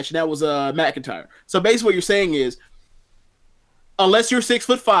singles match, and that was McIntyre. So basically what you're saying is, unless you're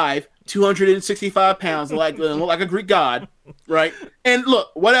 6'5", 265 pounds, like a Greek god, right? And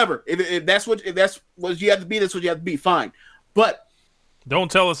look, whatever. If that's what you have to be, that's what you have to be. Fine, but don't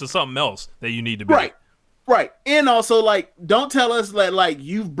tell us it's something else that you need to be. Right. And also, like, don't tell us that like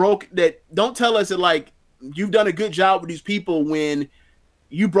Don't tell us that like you've done a good job with these people when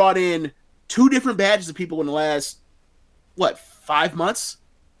you brought in 2 different batches of people in the last 5 months.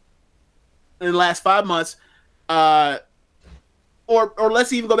 In the last 5 months, or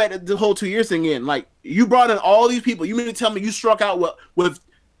let's even go back to the whole 2 years thing again. Like, you brought in all these people. You mean to tell me you struck out with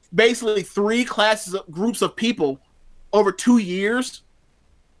basically 3 groups of people over 2 years,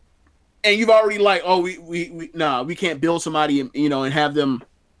 and you've already like, oh, we can't build somebody, and have them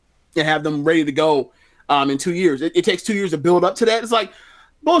ready to go in 2 years. It takes 2 years to build up to that. It's like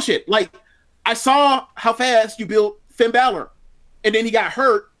bullshit. Like, I saw how fast you built Finn Balor, and then he got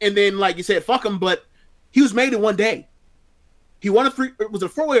hurt, and then like you said, fuck him, but he was made in one day. He won was it a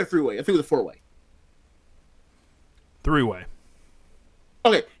 4-way or 3-way? I think it was a 4-way. 3-way.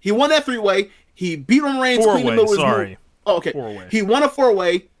 Okay, he won that 3-way. He beat Roman Reigns. 4-way, sorry. Oh, okay. 4-way. He won a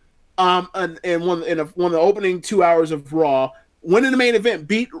 4-way, and won the opening 2 hours of Raw. Went in the main event,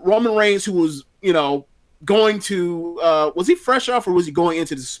 beat Roman Reigns, who was, going to, was he fresh off or was he going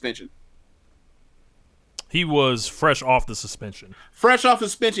into the suspension? He was fresh off the suspension. Fresh off the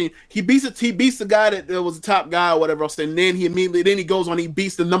suspension. He beats the guy that was the top guy or whatever else, and then he goes on, he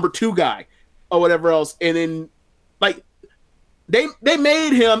beats the number 2 guy or whatever else, and then like they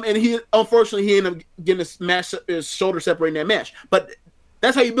made him, and he unfortunately ended up getting his shoulder separating that match. But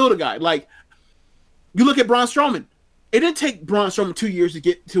that's how you build a guy. Like, you look at Braun Strowman. It didn't take Braun Strowman 2 years to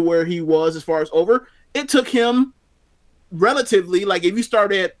get to where he was as far as over. It took him relatively, like, if you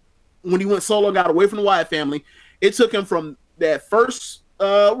start at when he went solo, got away from the Wyatt family, it took him from that first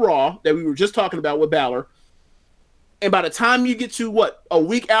Raw that we were just talking about with Balor, and by the time you get to a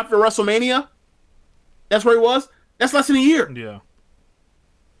week after WrestleMania, that's where he was. That's less than a year. Yeah.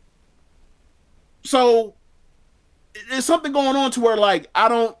 So there's something going on to where like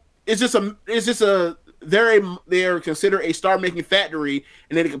they're considered a star making factory,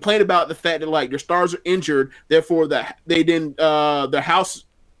 and then they complain about the fact that like their stars are injured, therefore the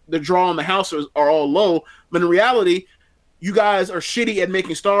draw on the house are all low. But in reality, you guys are shitty at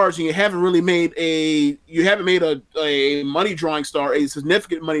making stars, and you haven't made a money drawing star, a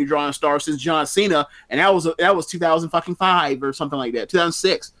significant money drawing star since John Cena, and that was 2005 or something like that,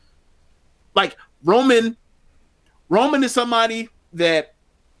 2006. Like, Roman is somebody that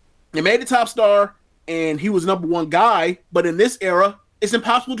they made the top star, and he was number 1 guy. But in this era, it's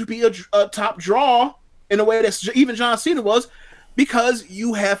impossible to be a top draw in a way that even John Cena was, because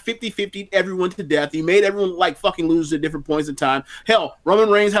you have 50-50 everyone to death. You made everyone like fucking lose at different points in time. Hell, Roman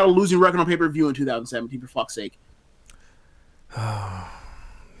Reigns had a losing record on pay-per-view in 2017, for fuck's sake.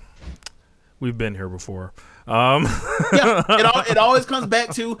 We've been here before. Yeah, it always comes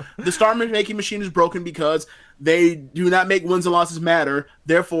back to the star making machine is broken because they do not make wins and losses matter.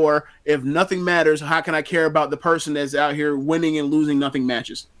 Therefore, if nothing matters, how can I care about the person that's out here winning and losing nothing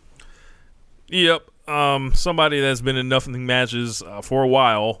matches? Yep. Somebody that's been in nothing matches for a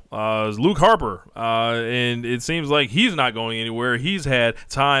while is Luke Harper, and it seems like he's not going anywhere. He's had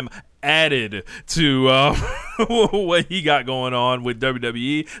time added to what he got going on with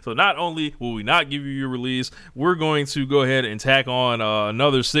WWE. So not only will we not give you your release, we're going to go ahead and tack on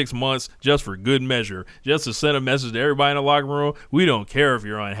another 6 months just for good measure, just to send a message to everybody in the locker room. We don't care if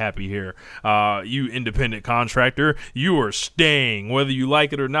you're unhappy here, you independent contractor. You are staying whether you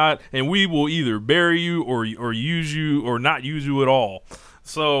like it or not, and we will either bury you or use you or not use you at all.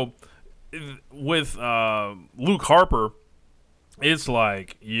 So with Luke Harper, it's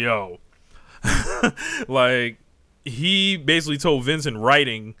like, yo, like, he basically told Vince in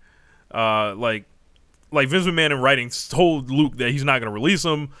writing, like Vince McMahon in writing told Luke that he's not going to release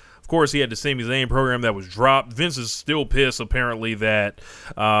him. Of course, he had the Sami Zayn program that was dropped. Vince is still pissed, apparently, that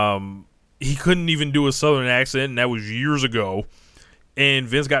he couldn't even do a Southern accent, and that was years ago. and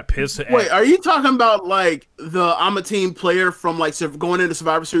Vince got pissed. Wait, are you talking about like the I'm a Team player from like going into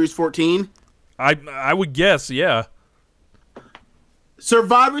Survivor Series 14? I would guess, yeah.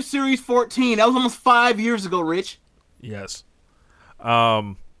 Survivor Series 14. That was almost 5 years ago, Rich. Yes.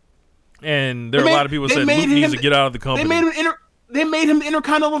 And there are a lot of people that said Luke needs to get out of the company. They made him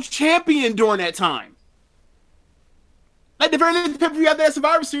Intercontinental Champion during that time. Like the very next pay-per-view after that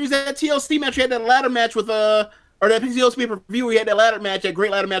Survivor Series, that TLC match, you had that ladder match with or that TLC pay-per-view where you had that ladder match, that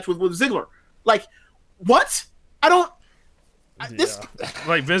great ladder match with Ziggler. Like, what? I don't. This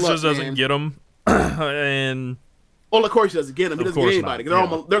like Vince just doesn't get him, and well, of course he doesn't get him. He doesn't get anybody. They're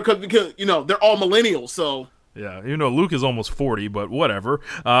all because they're all millennials. So yeah, Luke is almost 40, but whatever.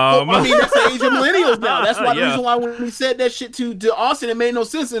 I mean, that's the age of millennials now. That's why the reason why when he said that shit to Austin, it made no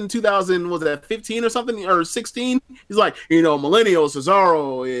sense in 2000. Was that 15 or something or 16? He's like, millennials,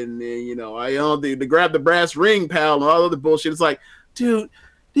 Cesaro, and they grab the brass ring, pal, and all other bullshit. It's like, dude,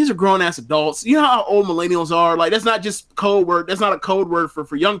 these are grown ass adults. You know how old millennials are? Like, that's not just code word. That's not a code word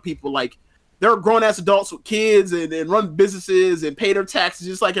for young people. Like, they're grown ass adults with kids and run businesses and pay their taxes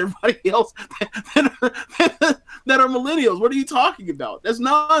just like everybody else that are millennials. What are you talking about? That's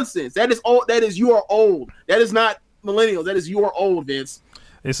nonsense. That is old. That is, you are old. That is not millennials. That is, you are old, Vince.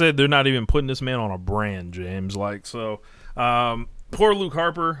 They said they're not even putting this man on a brand, James. Like, so poor Luke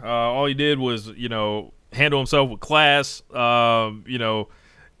Harper. All he did was, handle himself with class, put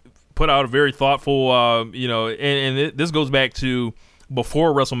out a very thoughtful, and this goes back to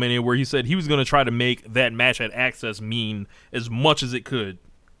before WrestleMania, where he said he was going to try to make that match at Access mean as much as it could.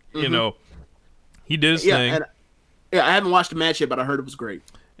 Mm-hmm. He did his thing. I haven't watched the match yet, but I heard it was great.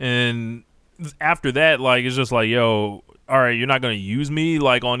 And after that, like, it's just like, yo, all right, you're not going to use me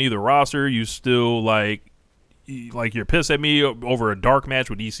like on either roster. You still like you're pissed at me over a dark match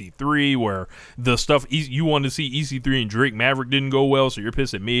with EC3 where the stuff you wanted to see EC3 and Drake Maverick didn't go well, so you're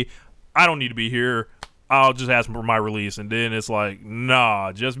pissed at me. I don't need to be here. I'll just ask for my release. And then it's like,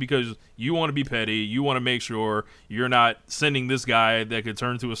 nah, just because you want to be petty, you want to make sure you're not sending this guy that could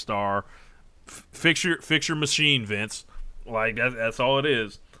turn to a star. Fix your machine, Vince. Like, that's all it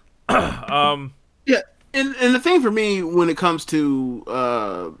is. Yeah, and the thing for me when it comes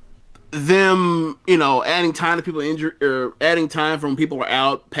to them, adding time to people injured, or adding time from people are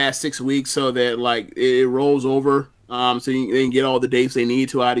out past 6 weeks so that like it rolls over, so they can get all the dates they need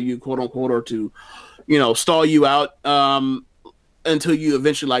to out of you, quote unquote, or to stall you out until you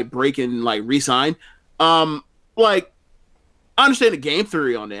eventually like break and like resign. Like, I understand the game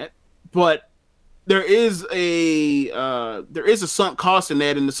theory on that, but there is a sunk cost in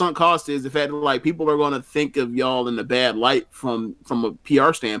that, and the sunk cost is the fact that like people are going to think of y'all in a bad light from a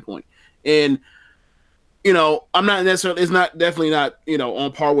PR standpoint. And I'm not necessarily, it's not definitely not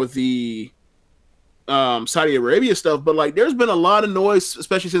on par with the Saudi Arabia stuff, but like there's been a lot of noise,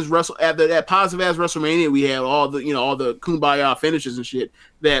 especially since after that positive ass WrestleMania we had all the all the kumbaya finishes and shit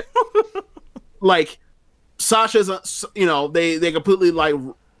that like Sasha's they completely like,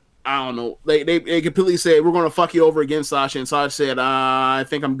 I don't know, they completely said we're gonna fuck you over against Sasha, and Sasha said I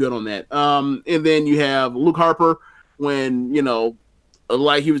think I'm good on that. And then you have Luke Harper when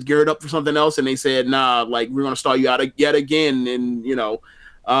like he was geared up for something else, and they said nah, like we're gonna stall you out yet again, and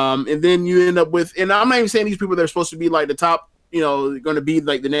and then you end up with, and I'm not even saying these people that are supposed to be like the top, going to be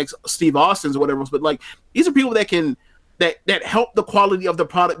like the next Steve Austins or whatever, but like these are people that can that help the quality of the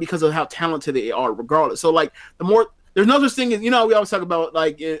product because of how talented they are, regardless. So like the more, there's no such thing as we always talk about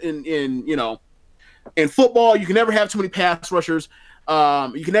like in football, you can never have too many pass rushers,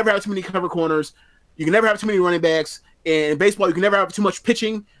 you can never have too many cover corners, you can never have too many running backs. In baseball, you can never have too much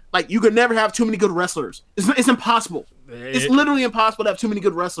pitching. Like, you could never have too many good wrestlers. It's impossible. It's literally impossible to have too many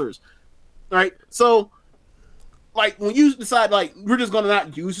good wrestlers. Right? So, like, when you decide, like, we're just going to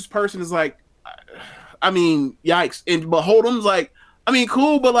not use this person, it's like, I mean, yikes. But Hold'em's like, I mean,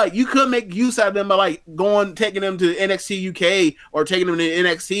 cool, but, like, you could make use out of them by, like, taking them to NXT UK or taking them to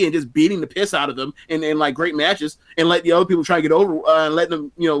NXT and just beating the piss out of them in like, great matches and let the other people try to get over and let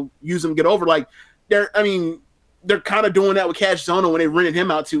them, use them get over. Like, they're kind of doing that with Cash Zona when they rented him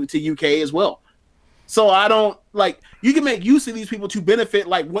out to UK as well. So I don't like, you can make use of these people to benefit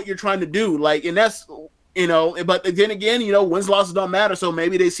like what you're trying to do. Like, and that's, but then again, wins, losses don't matter. So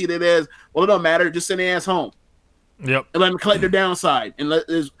maybe they see that as, well, it don't matter. Just send their ass home. Yep. And let them collect their downside and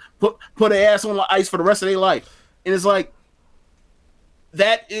put their ass on the ice for the rest of their life. And it's like,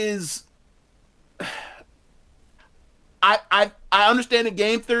 that is, I understand the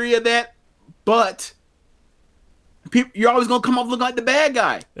game theory of that, but you're always gonna come off looking like the bad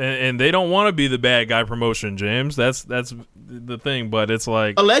guy. And they don't want to be the bad guy promotion, James. That's the thing. But it's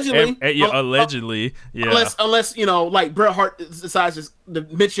like Allegedly, allegedly, yeah. Unless like Bret Hart decides to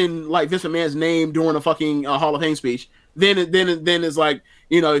mention like Vince McMahon's name during a fucking Hall of Fame speech, then it's like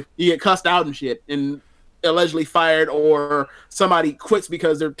you get cussed out and shit, and allegedly fired, or somebody quits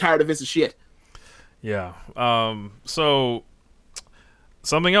because they're tired of Vince's shit. Yeah. So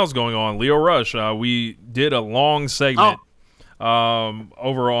something else going on. Lio Rush. We did a long segment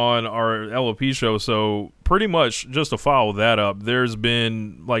over on our LOP show. So pretty much just to follow that up, there's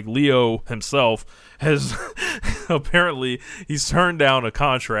been like Lio himself has apparently he's turned down a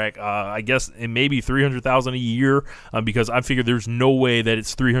contract. I guess it may be $300,000 a year because I figured there's no way that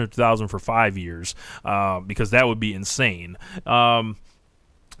it's $300,000 for 5 years because that would be insane.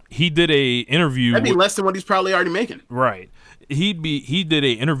 He did a interview. That'd be less than what he's probably already making. Right. He did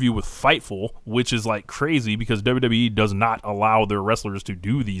a interview with Fightful, which is like crazy because WWE does not allow their wrestlers to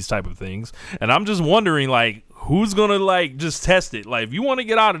do these type of things. And I'm just wondering, like, who's gonna like just test it? Like, if you want to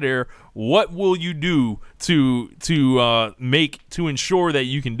get out of there, what will you do to ensure that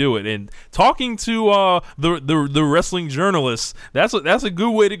you can do it? And talking to the wrestling journalists, that's a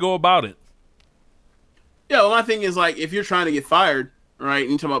good way to go about it. Yeah, well, my thing is like if you're trying to get fired, right,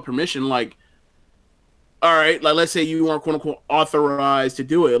 and you talk about permission, like, all right, like let's say you weren't quote unquote authorized to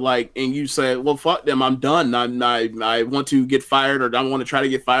do it, like, and you said, well, fuck them, I'm done. I want to get fired, or I want to try to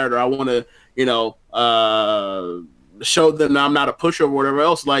get fired, or I want to, show them I'm not a pusher or whatever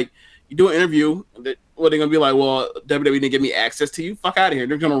else. Like, you do an interview, what they're gonna be like? Well, WWE didn't give me access to you. Fuck out of here.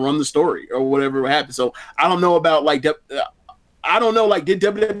 They're gonna run the story or whatever happened. So I don't know about like, I don't know, like, did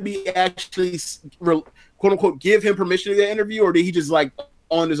WWE actually quote unquote give him permission to get an interview, or did he just like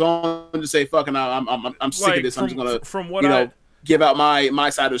on his own to say, "Fucking, I'm sick of this. I'm just gonna give out my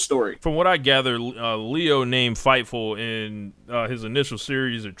side of the story." From what I gather, Lio named Fightful in his initial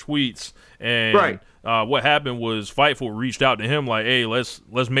series of tweets, and right. What happened was Fightful reached out to him like, "Hey, let's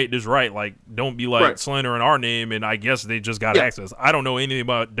make this right. Like, don't be like slandering our name." And I guess they just got access. I don't know anything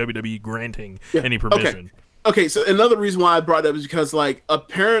about WWE granting any permission. Okay, so another reason why I brought it up is because, like,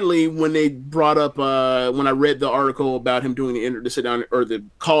 apparently when they brought up, when I read the article about him doing the sit down or the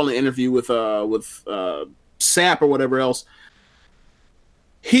call and interview with SAP or whatever else,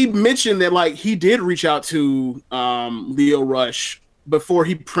 he mentioned that like he did reach out to Lio Rush before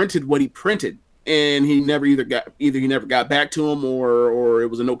he printed what he printed, and he never he never got back to him, or it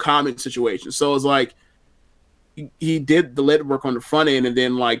was a no comment situation. So it's like, he did the lead work on the front end, and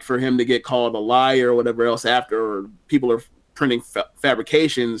then like for him to get called a liar or whatever else after, or people are printing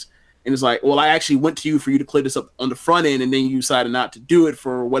fabrications, and it's like, well, I actually went to you for you to clear this up on the front end, and then you decided not to do it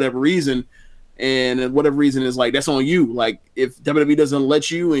for whatever reason, and whatever reason is like, that's on you. Like, if WWE doesn't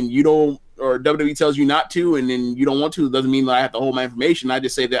let you and you don't, or WWE tells you not to and then you don't want to, it doesn't mean that I have to hold my information. I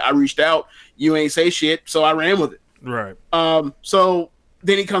just say that I reached out, you ain't say shit, so I ran with it. Right. So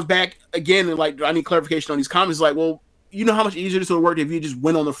then he comes back again and like, I need clarification on these comments. Like, well, you know how much easier this would have worked if you just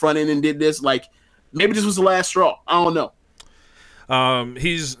went on the front end and did this? Like, maybe this was the last straw. I don't know.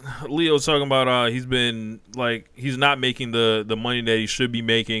 Leo's talking about he's been like, he's not making the money that he should be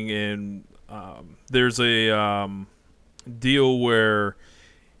making, and there's a deal where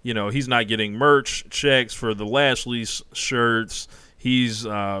he's not getting merch checks for the Lashley's shirts. He's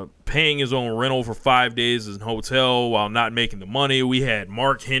paying his own rental for 5 days in a hotel while not making the money. We had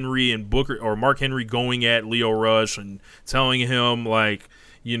Mark Henry going at Lio Rush and telling him like,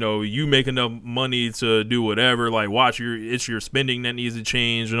 you make enough money to do whatever. Like, it's your spending that needs to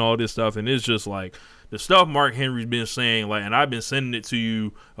change and all this stuff. And it's just like the stuff Mark Henry's been saying, like, and I've been sending it to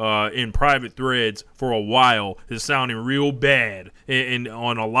you in private threads for a while, is sounding real bad and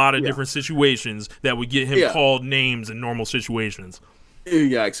on a lot of different situations that would get him called names in normal situations.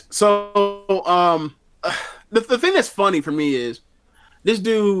 Yikes. So the thing that's funny for me is this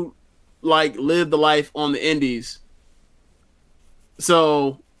dude like lived the life on the indies.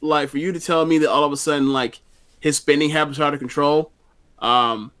 So like for you to tell me that all of a sudden like his spending habits are out of control,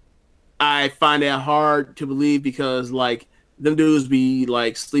 I find that hard to believe, because like them dudes be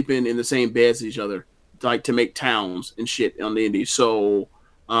like sleeping in the same beds as each other, like to make towns and shit on the indies. So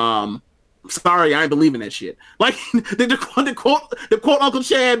sorry, I ain't believing that shit. Like the quote Uncle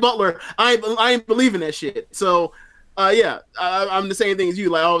Chad Butler, I ain't believing that shit. So I'm the same thing as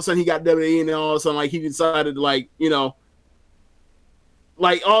you. Like all of a sudden he got WWE, and then all of a sudden like he decided to like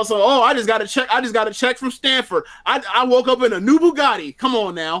like also, I just got a check from Stanford. I woke up in a new Bugatti. Come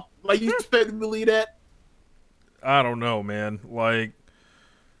on now, like you expect to believe that? I don't know, man. Like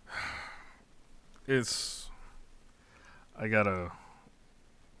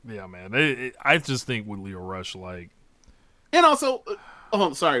man. I just think with Lio Rush, like, And also,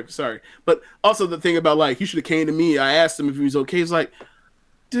 sorry, but also the thing about like he should have came to me. I asked him if he was okay. He's like,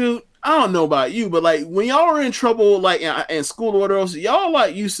 dude, I don't know about you, but like when y'all are in trouble, like in school or whatever else, y'all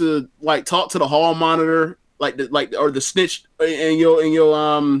like used to like talk to the hall monitor, or the snitch in your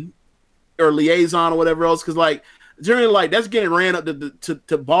or liaison or whatever else, because like generally like that's getting ran up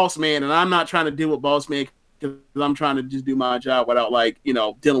to boss man, and I'm not trying to deal with boss man because I'm trying to just do my job without like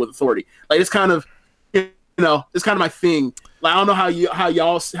dealing with authority. Like it's kind of it's kind of my thing. Like I don't know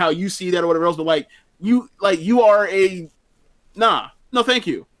how you see that or whatever else, but like you are a no thank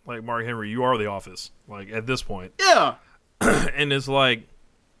you. Like Mark Henry, you are the office. Like at this point, yeah. And it's like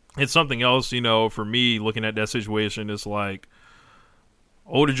it's something else. For me, looking at that situation, it's like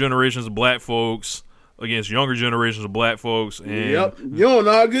older generations of black folks against younger generations of black folks. And yep, you don't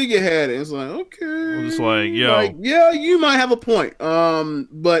know how good you had it. It's like, okay, it's like, yo, like, yeah, you might have a point,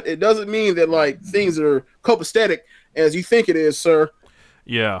 but it doesn't mean that like things are copacetic as you think it is, sir.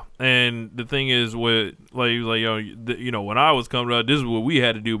 Yeah, and the thing is, with when I was coming up, this is what we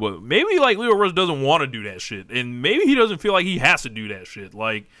had to do. But maybe like Leo Rush doesn't want to do that shit, and maybe he doesn't feel like he has to do that shit.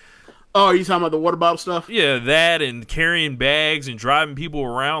 Like, oh, are you talking about the water bottle stuff? Yeah, that and carrying bags and driving people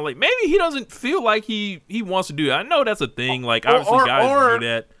around. Like maybe he doesn't feel like he wants to do that. I know that's a thing. Like obviously guys do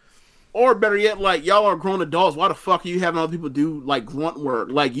that. Or better yet, like y'all are grown adults. Why the fuck are you having other people do like grunt work?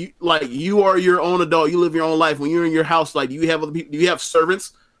 Like you are your own adult. You live your own life. When you're in your house, like do you have other people? Do you have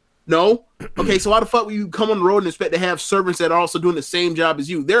servants? No. Okay, so why the fuck will you come on the road and expect to have servants that are also doing the same job as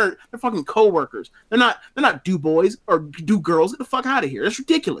you? They're fucking coworkers. They're not do boys or do girls. Get the fuck out of here. That's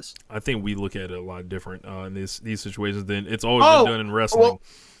ridiculous. I think we look at it a lot different in these situations than it's always been done in wrestling.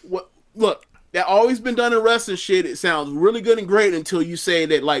 Well, look. That always been done in wrestling shit. It sounds really good and great until you say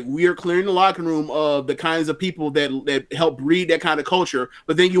that like we are clearing the locker room of the kinds of people that help breed that kind of culture.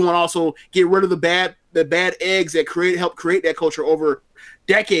 But then you want to also get rid of the bad eggs that help create that culture over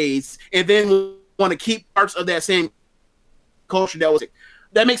decades, and then want to keep parts of that same culture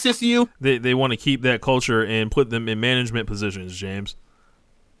that makes sense to you. They want to keep that culture and put them in management positions, James.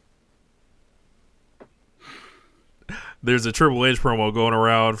 There's a Triple H promo going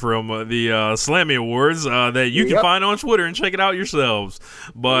around from the Slammy Awards that you can find on Twitter and check it out yourselves.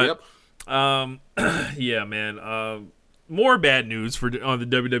 But, yeah, man, more bad news on the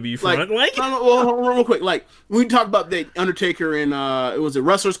WWE front. Real quick, like when we talk about the Undertaker and it was a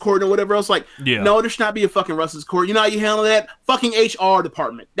wrestler's court or whatever else. Like, no, there should not be a fucking wrestler's court. You know how you handle that? Fucking HR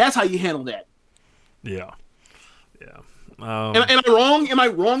department. That's how you handle that. Yeah. Am I wrong? Am I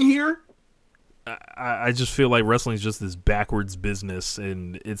wrong here? I just feel like wrestling is just this backwards business,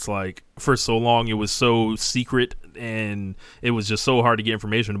 and it's like for so long it was so secret and it was just so hard to get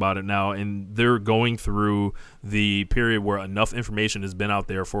information about it now, and they're going through the period where enough information has been out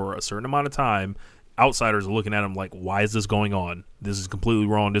there for a certain amount of time. Outsiders are looking at them like, why is this going on? This is completely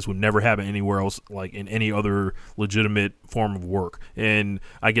wrong. This would never happen anywhere else, like in any other legitimate form of work. And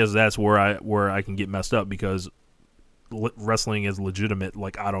I guess that's where I can get messed up, because wrestling is legitimate.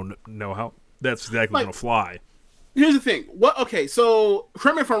 Like, I don't know how that's exactly going to fly. Here's the thing. Okay, so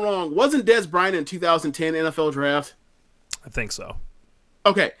correct me if I'm wrong. Wasn't Des Bryant in 2010 NFL draft? I think so.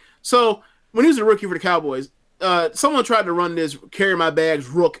 Okay, so when he was a rookie for the Cowboys, someone tried to run this carry my bags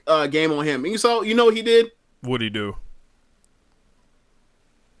rook game on him. And you know what he did? What'd he do?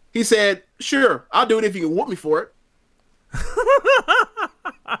 He said, "Sure, I'll do it if you can whoop me for it."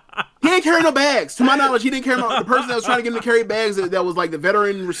 He didn't carry no bags. To my knowledge, he didn't carry the person that was trying to get him to carry bags. That was like the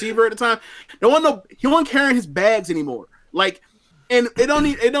veteran receiver at the time. He wasn't carrying his bags anymore. Like, and it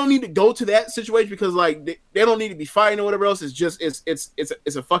don't need to go to that situation, because like they don't need to be fighting or whatever else. It's just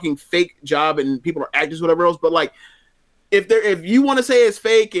it's a fucking fake job, and people are actors, whatever else. But like, if you want to say it's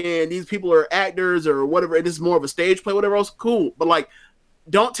fake and these people are actors or whatever, it is more of a stage play, whatever else, cool. But like,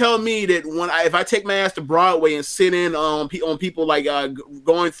 don't tell me that if I take my ass to Broadway and sit in on people like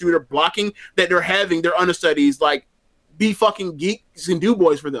going through their blocking, that they're having their understudies like be fucking geeks and do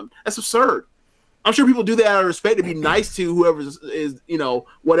boys for them. That's absurd. I'm sure people do that out of respect to be nice to whoever is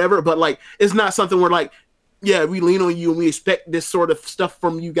whatever, but like it's not something where like, yeah, we lean on you and we expect this sort of stuff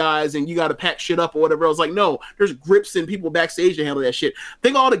from you guys and you got to pack shit up or whatever. I was like, no, there's grips and people backstage to handle that shit.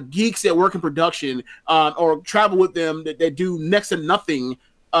 Think of all the geeks that work in production or travel with them that do next to nothing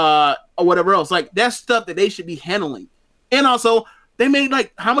or whatever else. Like that's stuff that they should be handling. And also, they made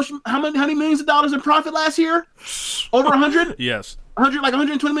like how many millions of dollars in profit last year? Over 100? Yes. 100, like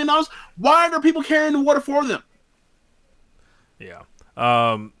 $120 million. Why are there people carrying the water for them? Yeah.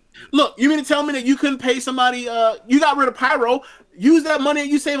 Look, you mean to tell me that you couldn't pay somebody? You got rid of Pyro. Use that money that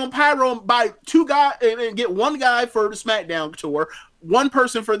you save on Pyro and buy 2 guys and get 1 guy for the SmackDown tour, 1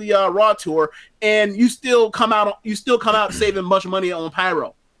 person for the Raw tour, and you still come out saving much money on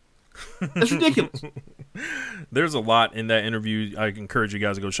Pyro. That's ridiculous. There's a lot in that interview. I encourage you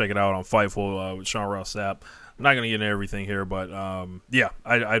guys to go check it out on Fightful with Sean Ross Sapp. I'm not going to get into everything here, but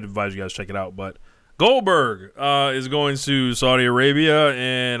I'd advise you guys check it out. But Goldberg is going to Saudi Arabia,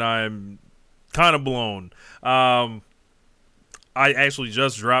 and I'm kind of blown. I actually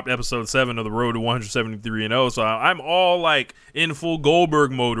just dropped episode 7 of the Road to 173-0, so I'm all like in full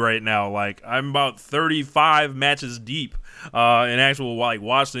Goldberg mode right now. Like I'm about 35 matches deep in actual like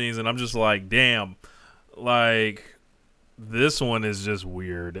watch things, and I'm just like, damn, like this one is just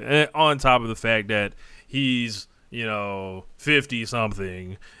weird. And on top of the fact that he's 50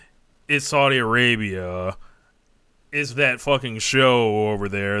 something, it's Saudi Arabia, it's that fucking show over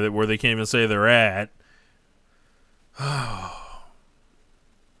there where they can't even say they're at.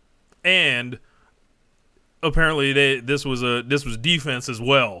 And apparently this was defense as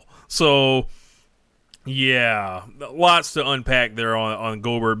well. So yeah, lots to unpack there on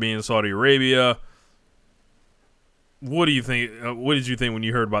Goldberg being in Saudi Arabia. What do you think? What did you think when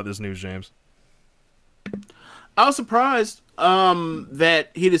you heard about this news, James? I was surprised that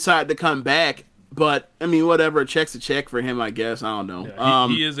he decided to come back, but I mean, whatever, check's a check for him, I guess. I don't know. Yeah,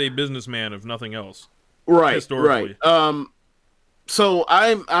 he is a businessman, if nothing else. Right. Historically. Right. So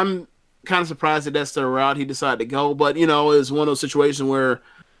I'm kind of surprised that that's the route he decided to go, but it's one of those situations where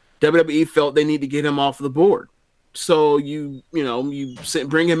WWE felt they need to get him off the board. So you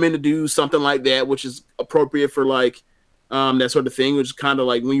bring him in to do something like that, which is appropriate for like that sort of thing, which is kind of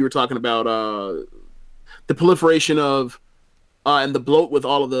like when you were talking about the proliferation of and the bloat with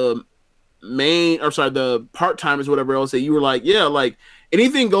all of the the part-timers, whatever else, that you were like, yeah, like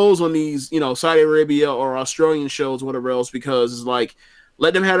anything goes on these, Saudi Arabia or Australian shows, whatever else, because it's like,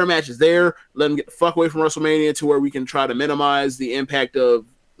 let them have their matches there, let them get the fuck away from WrestleMania to where we can try to minimize the impact of,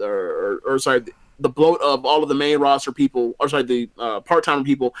 the bloat of all of the main roster people, the part-time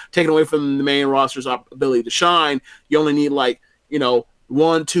people taken away from the main roster's ability to shine. You only need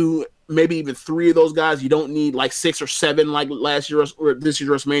 1, 2, maybe even 3 of those guys. You don't need 6 or 7 like last year or this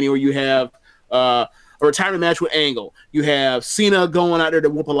year's WrestleMania, where you have a retirement match with Angle. You have Cena going out there to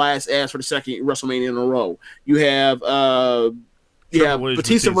whoop Elias' ass for the 2nd WrestleMania in a row. You have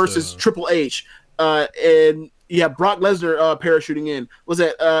Batista versus Triple H, and you have Brock Lesnar parachuting in.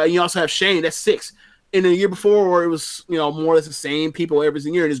 You also have Shane. That's 6. In the year before, where it was more or less the same people every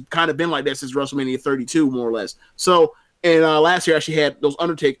single year, and it's kind of been like that since WrestleMania 32, more or less. So, and last year I actually had those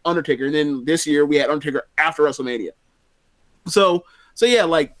Undertaker, and then this year we had Undertaker after WrestleMania. So yeah,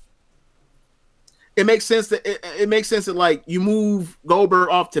 like it makes sense that like you move Goldberg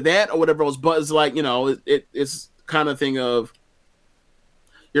off to that or whatever else, but it's like it's kind of thing of.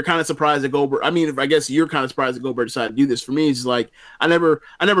 You're kind of surprised that Goldberg. I mean, I guess you're kind of surprised that Goldberg decided to do this. For me, it's like I never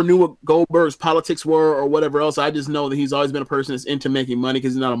knew what Goldberg's politics were or whatever else. I just know that he's always been a person that's into making money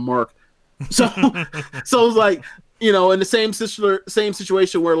because he's not a mark. So it's like in the same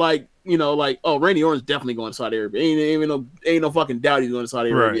situation where Randy Orton's definitely going to Saudi Arabia. Ain't no fucking doubt he's going to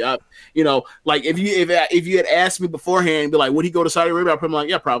Saudi Arabia. Right. If you had asked me beforehand, be like, would he go to Saudi Arabia? I'd probably be like,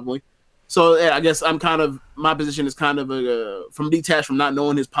 yeah, probably. So yeah, I guess my position is kind of from detached from not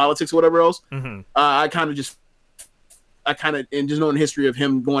knowing his politics or whatever else. Mm-hmm. And just knowing the history of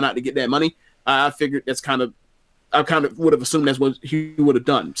him going out to get that money, I figured I kind of would have assumed that's what he would have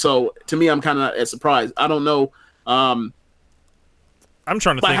done. So to me, I'm kind of not as surprised. I don't know. I'm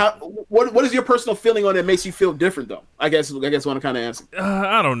trying to think. What is your personal feeling on it that makes you feel different, though? I guess what I'm kind of asking.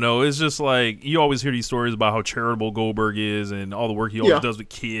 I don't know. It's just like you always hear these stories about how charitable Goldberg is and all the work he always does with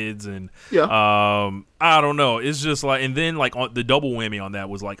kids. And I don't know. It's just like, and then like on the double whammy on that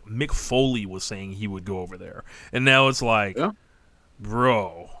was like Mick Foley was saying he would go over there, and now it's like,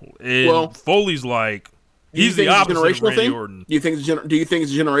 bro, Foley's like. He's the opposite of Randy Orton. Do you think it's a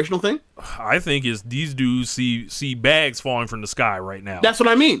generational thing? I think it's these dudes see bags falling from the sky right now. That's what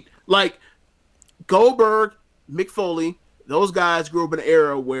I mean. Like Goldberg, Mick Foley, those guys grew up in an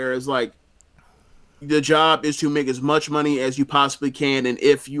era where it's like the job is to make as much money as you possibly can, and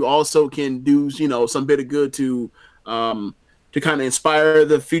if you also can do some bit of good to kind of inspire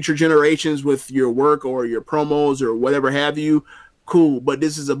the future generations with your work or your promos or whatever have you. Cool, but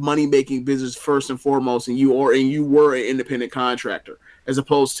this is a money-making business first and foremost, and you were an independent contractor, as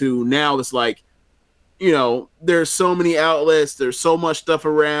opposed to now it's like, there's so many outlets, there's so much stuff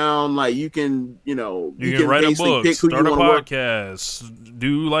around, like you can write a book, start a podcast,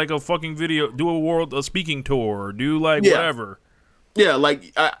 do like a fucking video, do a speaking tour, do like whatever. Yeah,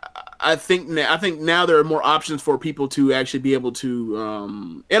 like I think now there are more options for people to actually be able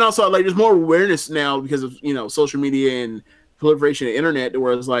to, and also like there's more awareness now because of social media and proliferation of the internet,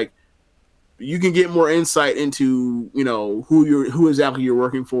 where it's like you can get more insight into who exactly you're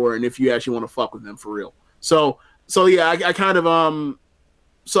working for and if you actually want to fuck with them for real. So yeah, I kind of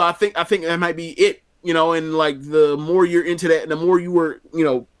so I think that might be it, and like the more you're into that, and the more you were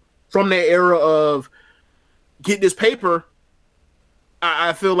from that era of get this paper.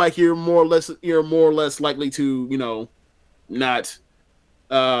 I feel like you're more or less likely to, not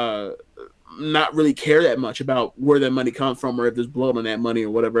really care that much about where that money comes from or if there's blood on that money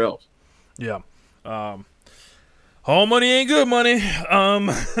or whatever else. Yeah. All money ain't good money.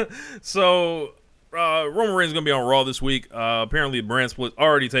 So Roman Reigns is gonna be on Raw this week. Apparently, Brand Split's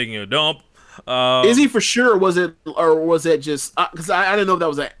already taking a dump. Is he for sure? Was it just because I didn't know if that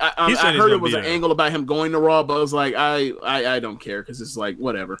was I heard it was an angle about him going to Raw, but I was like, I don't care because it's like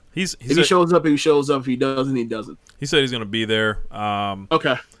whatever. If he shows up, he shows up. If he doesn't, he doesn't. He said he's gonna be there.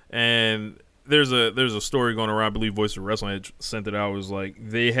 Okay. And there's a story going around. I believe Voice of Wrestling had sent it out. It was like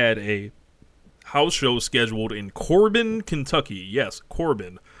they had a house show scheduled in Corbin, Kentucky. Yes,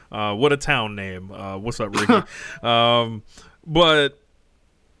 Corbin. What a town name. What's up, Ricky? But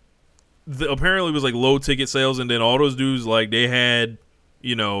apparently it was like low ticket sales, and then all those dudes like they had,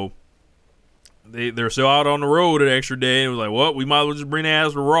 they're still out on the road an extra day, and it was like, well, we might as well just bring their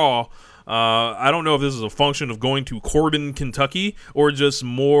ass to Raw. I don't know if this is a function of going to Corbin, Kentucky, or just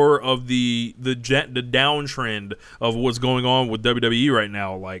more of the downtrend of what's going on with WWE right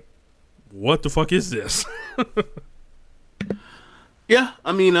now. Like, what the fuck is this? Yeah,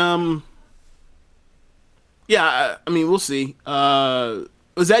 I mean, we'll see.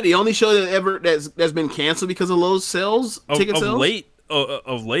 Was that the only show that's been canceled because of low ticket sales?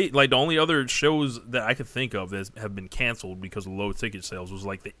 Of late, like the only other shows that I could think of that have been canceled because of low ticket sales was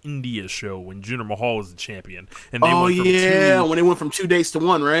like the India show when Jinder Mahal was the champion, and they when they went from 2 days to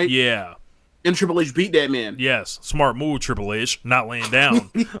one, right? Yeah, and Triple H beat that man. Yes, smart move, Triple H, not laying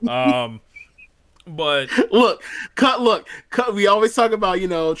down. But look. We always talk about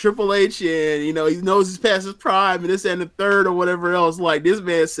Triple H, and he knows he's past his prime, and this and the third or whatever else. Like this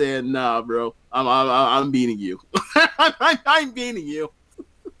man said, "Nah, bro, I'm beating you. I'm beating you."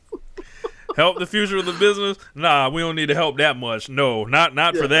 Help the future of the business? Nah, we don't need to help that much. No,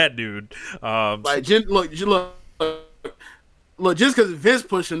 not for that dude. Look, just because Vince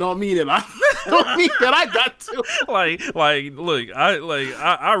pushing don't mean that I got to. Look,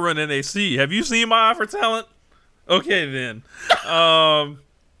 I run NAC. Have you seen my eye for talent? Okay, then.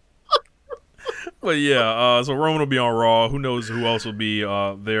 But yeah, so Roman will be on Raw. Who knows who else will be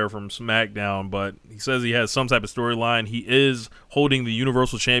there from SmackDown? But he says he has some type of storyline. He is holding the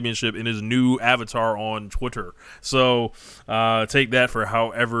Universal Championship in his new avatar on Twitter. So take that for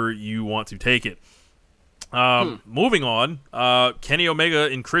however you want to take it. Moving on, Kenny Omega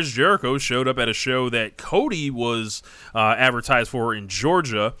and Chris Jericho showed up at a show that Cody was advertised for in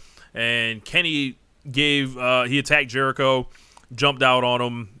Georgia, and Kenny he attacked Jericho, jumped out on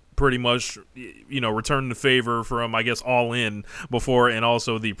him, pretty much, returned the favor from, I guess, All In before, and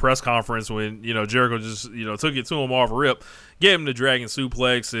also the press conference when, Jericho just, took it to him off rip, gave him the Dragon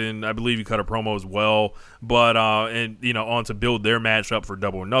Suplex, and I believe he cut a promo as well, but, on to build their match up for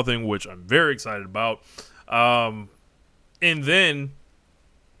Double or Nothing, which I'm very excited about. And then,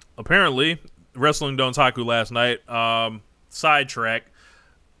 apparently, Wrestling Dontaku last night, sidetrack,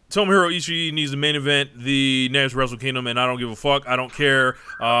 Tomohiro Ishii needs the main event the next Wrestle Kingdom, and I don't give a fuck. I don't care.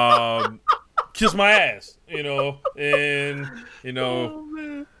 Kiss my ass, and,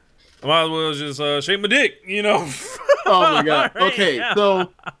 I might as well just shake my dick, Oh, my God. Right, okay, yeah. So,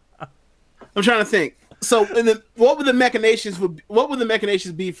 I'm trying to think. So, what would the machinations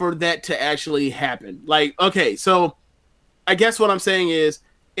be for that to actually happen? Like, okay, so I guess what I'm saying is,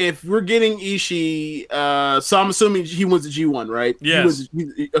 if we're getting Ishii, so I'm assuming he wins the G1, right? Yes.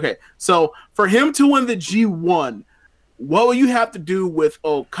 Okay, so for him to win the G1, what will you have to do with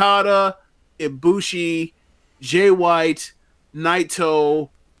Okada, Ibushi, Jay White, Naito,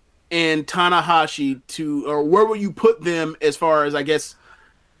 and Tanahashi or where will you put them as far as, I guess,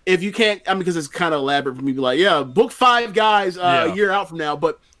 if you can't, because it's kind of elaborate for me to be like, yeah, book 5 guys a year out from now,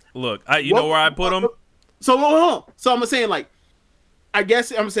 but look, know where I put them? So I'm saying, like, I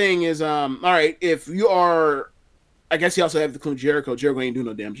guess I'm saying is, all right, if you are, I guess you also have to include Jericho. Jericho ain't doing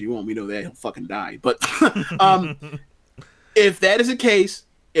no damn G1. We know that. He'll fucking die. But if that is the case,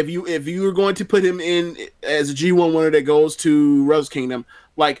 if you are going to put him in as a G1 winner that goes to Wrestle Kingdom,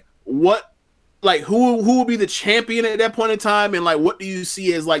 like, what, like, who will be the champion at that point in time? And, like, what do you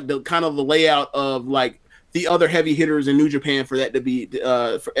see as, like, the kind of the layout of, like, the other heavy hitters in New Japan for that to be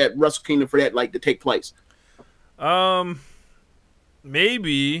at Wrestle Kingdom for that like to take place?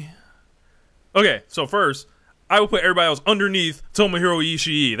 Maybe. Okay, so first, I would put everybody else underneath Tomohiro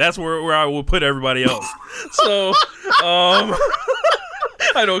Ishii. That's where I would put everybody else. So,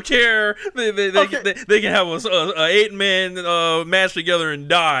 I don't care. They can have a 8-man match together and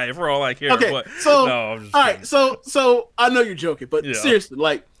die for all I care. Okay, but, so no, I'm just all right, so I know you're joking, but seriously,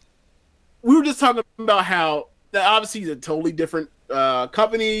 like we were just talking about how obviously they're totally different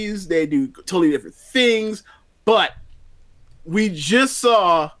companies. They do totally different things, but we just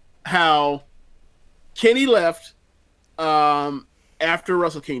saw how Kenny left after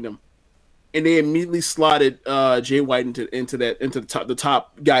Wrestle Kingdom, and they immediately slotted Jay White into the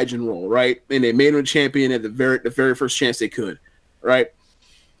top Gaijin role, right? And they made him a champion at the very first chance they could, right?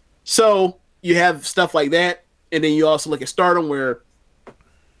 So you have stuff like that, and then you also look at Stardom where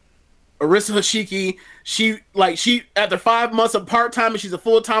Arisa Hoshiki, she after 5 months of part time and she's a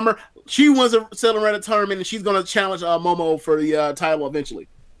full timer, she wins a Celebrity tournament and she's gonna challenge Momo for the title eventually,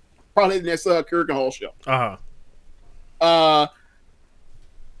 probably the next Korakuen Hall show.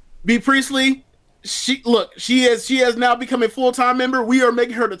 B Priestley, she has now become a full-time member. We are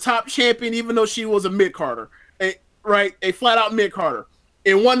making her the top champion, even though she was a mid-carder, right? A flat-out mid-carder.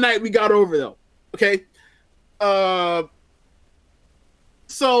 And one night we got over though. Okay,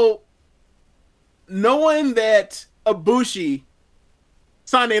 so knowing that Ibushi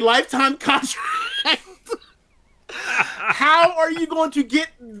signed a lifetime contract. How are you going to get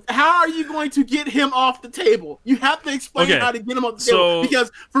him off the table? You have to explain how to get him off the table.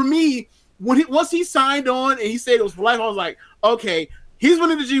 Because for me, once he signed on and he said it was for life, I was like, okay, he's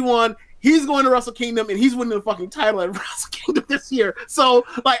winning the G1, he's going to Wrestle Kingdom, and he's winning the fucking title at Wrestle Kingdom this year. So,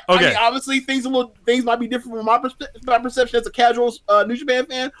 like, I mean, obviously things might be different from my perception as a casual New Japan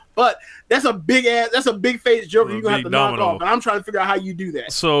fan, but that's a big face joker you're gonna have to knock off. And I'm trying to figure out how you do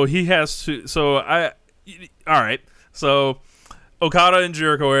that. So he has to. All right. So Okada and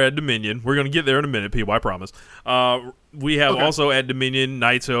Jericho are at Dominion. We're going to get there in a minute, people, I promise. We have also at Dominion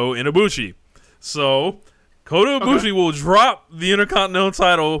Naito and Ibushi. So Kota Ibushi will drop the Intercontinental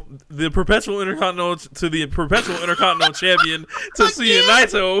title, the Perpetual Intercontinental, to the Perpetual Intercontinental Champion Tetsuya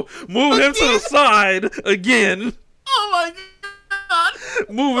Naito, move him to the side again. Oh my God.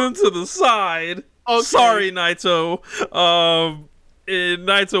 Move him to the side. Okay. Sorry, Naito. And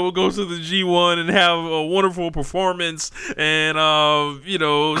Naito will go to the G1 and have a wonderful performance, and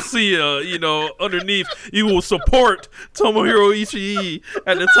see underneath you will support Tomohiro Ishii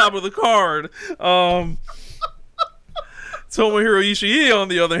at the top of the card. Tomohiro Ishii, on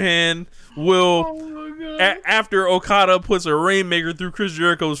the other hand, will after Okada puts a Rainmaker through Chris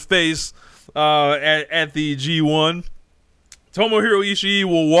Jericho's face at the G1. Tomohiro Ishii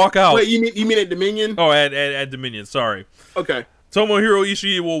will walk out. Wait, you mean at Dominion? Oh, at Dominion. Sorry. Okay. Tomohiro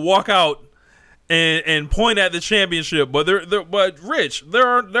Ishii will walk out and point at the championship, but Rich, there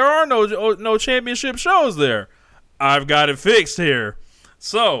are no championship shows there. I've got it fixed here.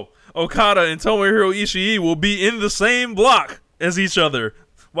 So Okada and Tomohiro Ishii will be in the same block as each other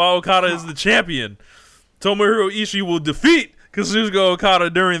while Okada is the champion. Tomohiro Ishii will defeat Kazuchika Okada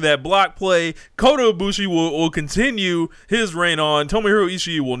during that block play. Kota Ibushi will continue his reign on. Tomohiro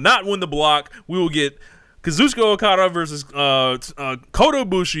Ishii will not win the block. We will get Kazuchika Okada versus Kota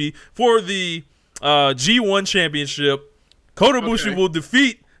Ibushi for the G1 championship. Kota Ibushi will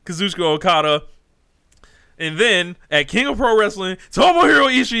defeat Kazuchika Okada. And then, at King of Pro Wrestling, Tomohiro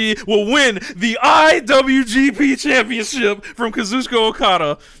Ishii will win the IWGP championship from Kazuchika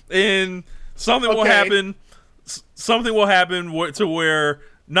Okada. And something will happen. Something will happen to where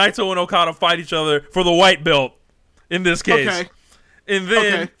Naito and Okada fight each other for the white belt in this case. Okay. And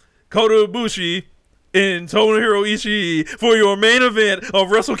then Kota Ibushi and Tomohiro Ishii for your main event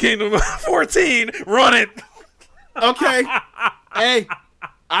of Wrestle Kingdom 14. Run it. Okay. Hey,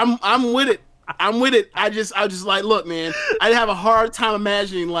 I'm with it. I'm with it. I just like, look, man, I have a hard time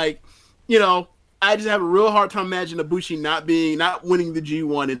imagining, I just have a real hard time imagining Ibushi not winning the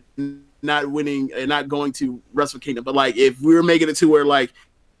G1 and not winning and not going to Wrestle Kingdom. But if we were making it to where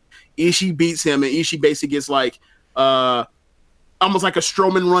Ishii beats him and Ishii basically gets almost like a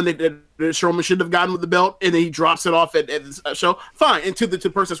Strowman run that Strowman should have gotten with the belt, and then he drops it off at the show. Fine, and to the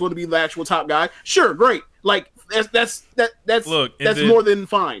person that's going to be the actual top guy, sure, great. That's more than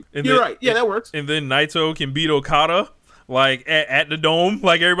fine. You're right. Yeah, that works. And then Naito can beat Okada at the Dome,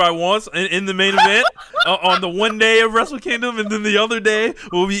 like everybody wants, in the main event on the one day of Wrestle Kingdom, and then the other day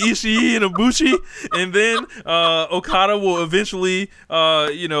will be Ishii and Ibushi, and then Okada will eventually,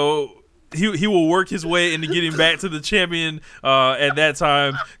 he will work his way into getting back to the champion at that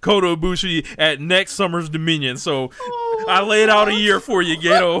time, Kota Ibushi, at next summer's Dominion. So I laid out a year for you,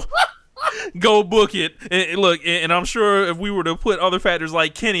 Gato. Go book it. And look, and I'm sure if we were to put other factors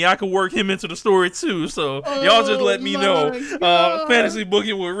like Kenny, I could work him into the story too. So y'all just let me know. Fantasy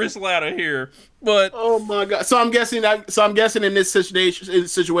booking with Rich Latta here. But oh my god! So I'm guessing in this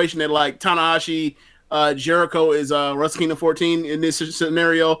situation that like Tanahashi, Jericho is Wrestle Kingdom 14 in this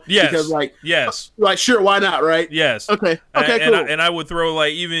scenario. Yes. Because yes. Like sure, why not? Right. Yes. Okay. Cool. And I would throw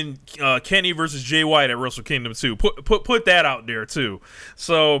like even Kenny versus Jay White at Wrestle Kingdom 2. Put that out there too.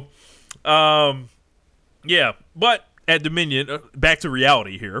 So. Yeah, but at Dominion, back to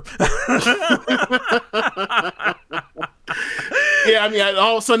reality here. Yeah, I mean,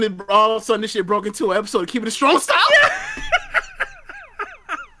 all of a sudden, this shit broke into an episode of Keeping It Strong style.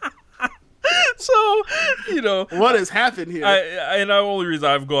 So, what has happened here? And the only reason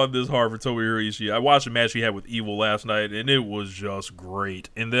I've gone this hard for Tomohiro Ishii, I watched a match he had with Evil last night, and it was just great.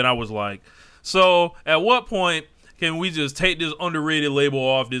 And then I was like, so at what point can we just take this underrated label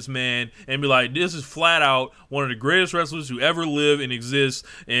off this man and be like, this is flat out one of the greatest wrestlers who ever lived and exists?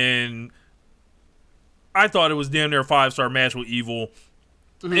 And I thought it was damn near a 5-star match with Evil.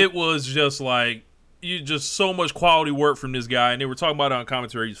 Mm-hmm. It was just like, just so much quality work from this guy. And they were talking about it on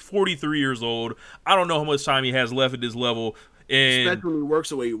commentary. He's 43 years old. I don't know how much time he has left at this level. And especially when he works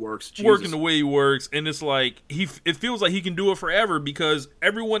the way he works. Jesus. Working the way he works. And it's like, it feels like he can do it forever because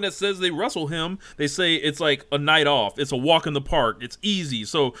everyone that says they wrestle him, they say it's like a night off. It's a walk in the park. It's easy.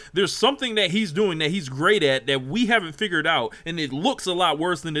 So there's something that he's doing that he's great at that we haven't figured out. And it looks a lot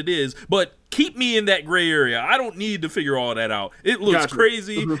worse than it is. But keep me in that gray area. I don't need to figure all that out. It looks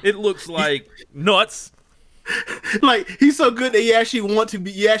crazy. It looks like nuts. Like he's so good that you actually don't want to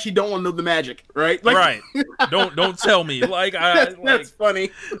know the magic, right? Like, right. Don't tell me. Like that's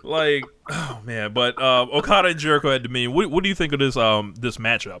funny. Like, oh man. But Okada and Jericho at Dominion. What do you think of this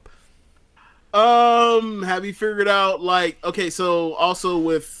matchup? Have you figured out so also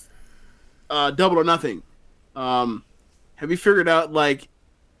with Double or Nothing, have you figured out like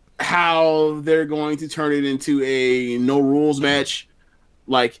how they're going to turn it into a no rules match?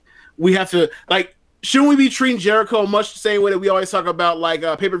 Like we have to shouldn't we be treating Jericho much the same way that we always talk about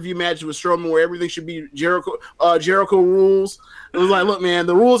pay-per-view matches with Strowman where everything should be Jericho rules? It was like, look, man,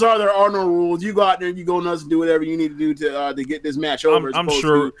 the rules are there are no rules. You go out there and you go nuts and do whatever you need to do to get this match over. I'm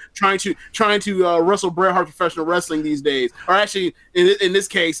sure trying to wrestle Bret Hart professional wrestling these days, or actually in this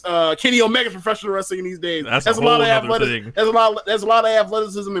case, Kenny Omega professional wrestling these days. That's a lot of athleticism. There's a lot of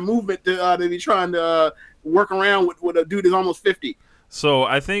athleticism and movement to be trying to work around with a dude that's almost 50. So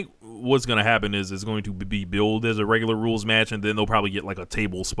I think what's going to happen is it's going to be billed as a regular rules match, and then they'll probably get like a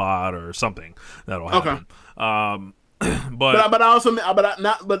table spot or something that'll happen. Okay. I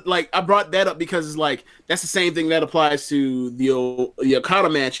brought that up because it's like that's the same thing that applies to the Okada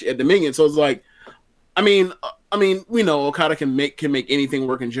match at Dominion. So it's like, I mean, we know Okada can make anything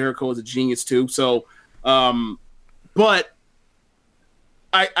work, and Jericho is a genius too. So, but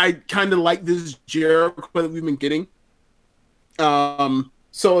I kind of like this Jericho that we've been getting.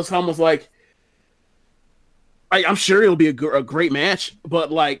 So it's almost like I'm sure it'll be a great match,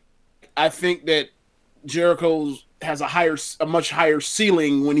 but like I think that Jericho has a much higher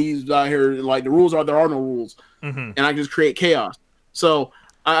ceiling when he's out here. Like the rules are there are no rules, and I just create chaos. So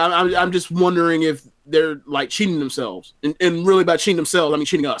I'm just wondering if they're like cheating themselves, and really by cheating themselves, I mean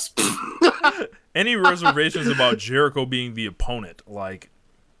cheating us. Any reservations about Jericho being the opponent, like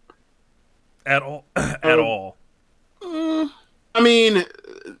at all? At all? I mean,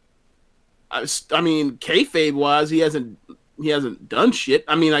 kayfabe wise, he hasn't done shit.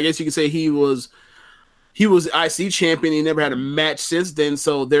 I mean, I guess you could say he was IC champion. He never had a match since then,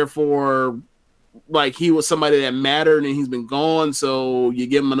 so therefore, like he was somebody that mattered, and he's been gone. So you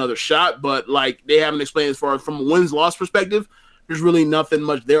give him another shot, but like they haven't explained as far as from a wins loss perspective. There's really nothing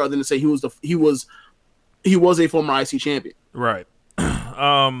much there other than to say he was a former IC champion. Right.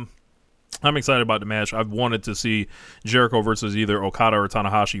 I'm excited about the match. I've wanted to see Jericho versus either Okada or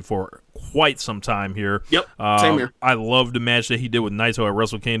Tanahashi for quite some time here. Yep, same here. I love the match that he did with Naito at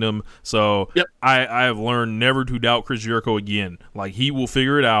Wrestle Kingdom. So yep. I have learned never to doubt Chris Jericho again. Like he will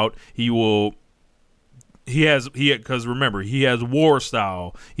figure it out. Because remember, he has War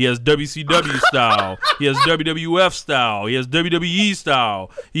style, he has WCW style, he has WWF style, he has WWE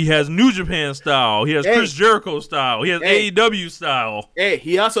style, he has New Japan style, he has Chris Jericho style, he has AEW style. Hey,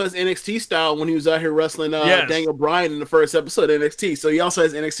 he also has NXT style when he was out here wrestling Daniel Bryan in the first episode of NXT. So he also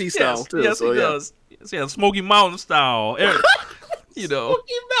has NXT style too. Yes, so, he does. Yes, he has Smoky Mountain style. You know,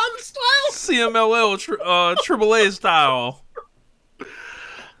 Smoky Mountain style. CMLL Triple A style.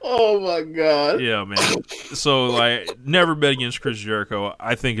 Oh my god. Yeah, man. So like, never bet against Chris Jericho.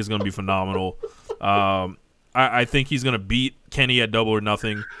 I think is going to be phenomenal. I think he's going to beat Kenny at Double or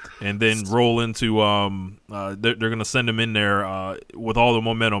Nothing, and then roll into they're going to send him in there with all the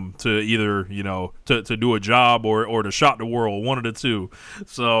momentum to either to do a job or to shock the world, one of the two.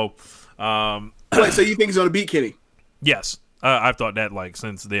 So wait, so you think he's going to beat Kenny? yes. I've thought that like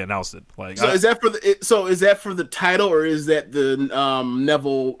since they announced it. Like, so is that for the title, or is that the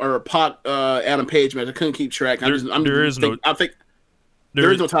Neville or Pac Adam Page match? I couldn't keep track. There is no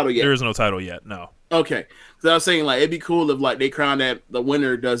title yet. There is no title yet. No. Okay, so I was saying like it'd be cool if like they crown that the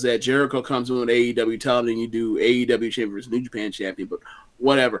winner does that. Jericho comes in with AEW title, and you do AEW champion versus New Japan champion. But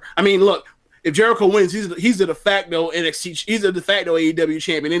whatever. I mean, look. If Jericho wins, he's the de facto NXT. He's the de facto AEW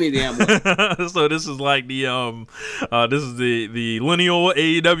champion any damn way. So this is like the the lineal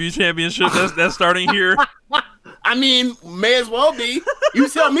AEW championship that's starting here. I mean, may as well be. You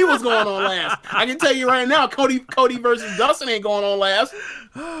tell me what's going on last. I can tell you right now, Cody versus Dustin ain't going on last.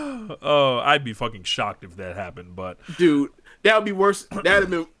 Oh, I'd be fucking shocked if that happened. But dude, that would be worse.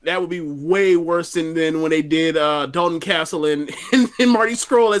 That would be way worse than when they did Dalton Castle and Marty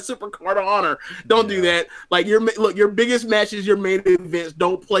Scurll at Supercard of Honor. Don't do that. Like your biggest matches, your main events.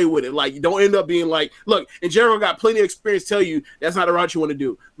 Don't play with it. Like you don't end up being like, look. And Jericho got plenty of experience. Tell you that's not the route you want to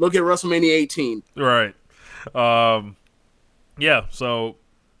do. Look at WrestleMania 18. Right. Yeah. So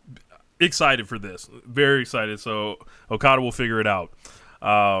excited for this. Very excited. So Okada will figure it out.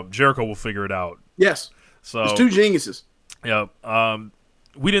 Jericho will figure it out. Yes. So it's two geniuses. Yeah.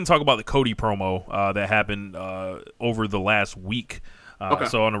 We didn't talk about the Cody promo that happened over the last week. Okay.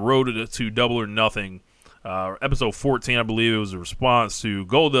 So on the road to Double or Nothing, episode 14, I believe it was a response to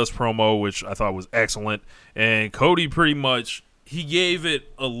Goldust promo, which I thought was excellent. And Cody pretty much, he gave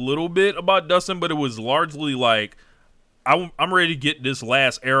it a little bit about Dustin, but it was largely like, I'm ready to get this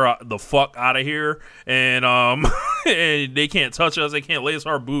last era the fuck out of here, and and they can't touch us, they can't lace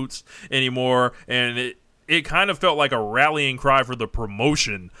our boots anymore, and it kind of felt like a rallying cry for the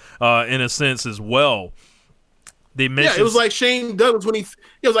promotion, in a sense as well. They mentioned, it was like Shane Douglas when he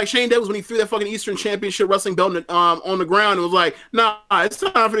threw that fucking Eastern Championship Wrestling belt on the ground. It was like, nah, it's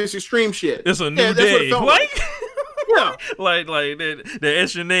time for this extreme shit. It's a new day, like. Yeah, like they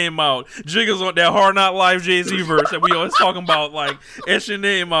etch your name out. Jigga's on that Hard Knock Live Jay-Z verse that we always talking about. Like, etch your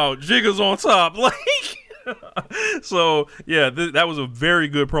name out. Jigga's on top. Like, so yeah, that was a very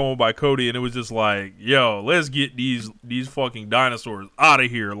good promo by Cody, and it was just like, yo, let's get these fucking dinosaurs out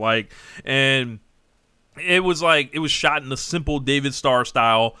of here. Like, and it was shot in the simple David Starr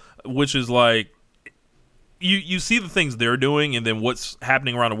style, which is like. You see the things they're doing, and then what's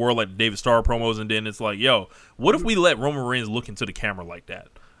happening around the world, like the David Starr promos, and then it's like, yo, what if we let Roman Reigns look into the camera like that?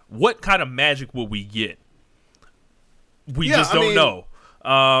 What kind of magic would we get? We just don't know.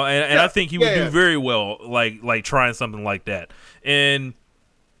 And I think he would do very well, like trying something like that. And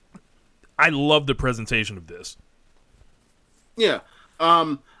I love the presentation of this. Yeah.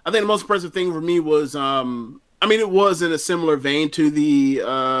 I think the most impressive thing for me was, it was in a similar vein to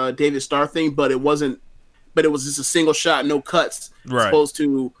the David Starr thing, but it wasn't. But it was just a single shot, no cuts. Right. Supposed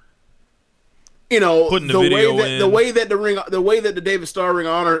to, putting the way that the David Starr Ring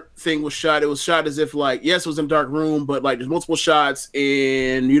of Honor thing was shot. It was shot as if like, yes, it was in a dark room, but like there's multiple shots,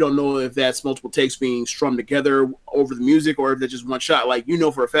 and you don't know if that's multiple takes being strummed together over the music or if that's just one shot. Like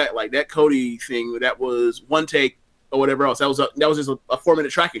for a fact, like that Cody thing, that was one take or whatever else. That was just a 4-minute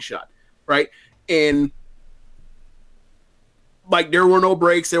tracking shot, right? And like there were no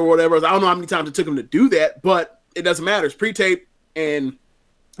breaks, there were whatever. I don't know how many times it took him to do that, but it doesn't matter. It's pre-tape, and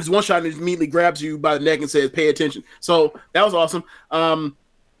it's one shot and it immediately grabs you by the neck and says, "Pay attention." So that was awesome.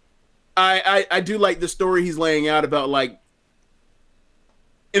 I do like the story he's laying out about like,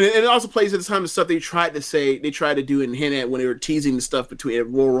 and it also plays at the time the stuff they tried to do and hint at when they were teasing the stuff between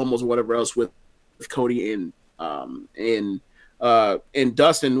Royal Rumbles or whatever else with Cody and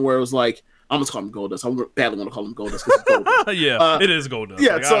Dustin, where it was like. I almost call him Goldust. I badly want to call him Goldust. Yeah, it is Goldust.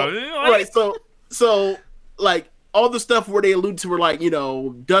 Yeah, like, so like all the stuff where they allude to were like,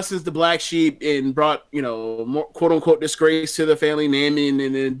 Dustin's the black sheep and brought, more quote unquote disgrace to the family naming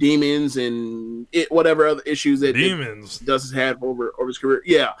and demons and whatever other issues that Dustin's had over his career.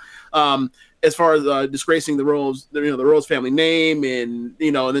 Yeah. As far as disgracing the Rose, the Rose family name and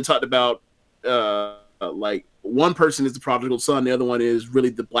then talked about like one person is the prodigal son, the other one is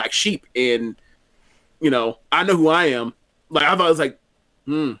really the black sheep, and I know who I am. Like I thought it was like,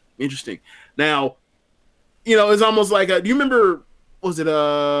 interesting. Now, it's almost like do you remember? Was it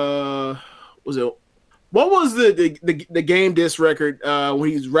What was the game disc record when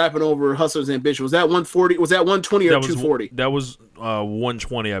he's rapping over Hustler's Ambition? Was that 140? Was that 120 or 240? That was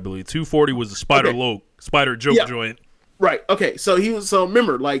 120, I believe. 240 was the Spider Joke joint. Right. Okay. So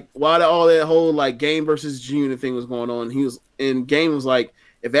remember, like, while all that whole like Game versus G-Unit thing was going on, Game was like,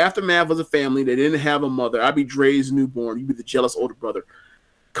 if Aftermath was a family, they didn't have a mother, I'd be Dre's newborn. You'd be the jealous older brother.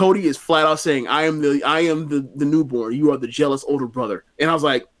 Cody is flat out saying, I am the newborn. You are the jealous older brother. And I was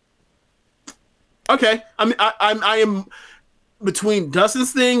like, okay. I mean, I am between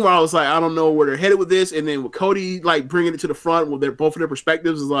Dustin's thing where I was like, I don't know where they're headed with this, and then with Cody like bringing it to the front with both of their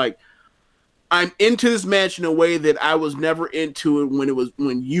perspectives is like, I'm into this match in a way that I was never into it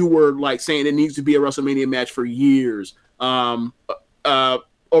when you were like saying it needs to be a WrestleMania match for years.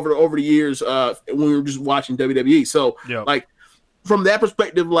 Over the years when we were just watching WWE. So like from that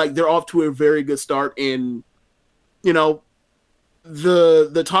perspective, like they're off to a very good start, and you know,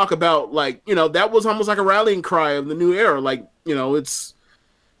 the talk about like, you know, that was almost like a rallying cry of the new era. Like, you know, it's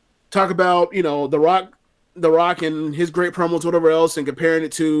talk about, you know, The Rock and his great promos, whatever else, and comparing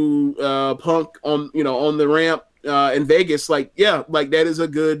it to Punk on the ramp in Vegas. Like, yeah, like that's a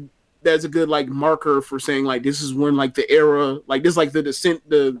good like marker for saying like this is when like the era, like this is like the descent,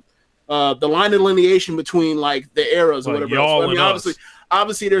 the line of delineation between like the eras or whatever else. I mean,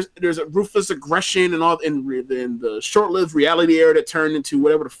 obviously there's a ruthless aggression and all in the short-lived reality era that turned into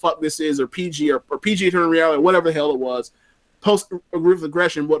whatever the fuck this is, or PG turned reality, whatever the hell it was, post ruthless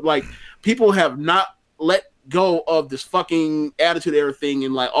aggression. But like people have not let go of this fucking attitude era thing,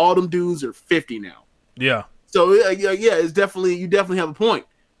 and like all them dudes are 50 now. Yeah. So yeah, it's definitely, you definitely have a point.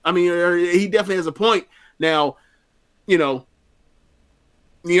 I mean, he definitely has a point. Now, you know,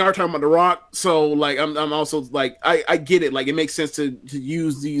 you are talking about The Rock, so like I'm also like I get it. Like it makes sense to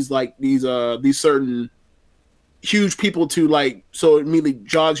use these certain huge people to like, so it immediately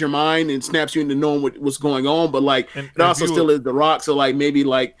jogs your mind and snaps you into knowing what's going on. But like it also still is The Rock, so like maybe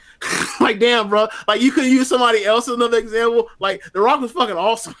like like damn, bro, like you could use somebody else as another example. Like The Rock was fucking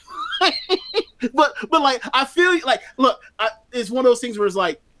awesome. but like I feel like, look, it's one of those things where it's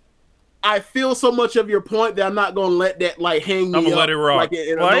like, I feel so much of your point that I'm not gonna let that like hang me I'm gonna up. let it rock. Like,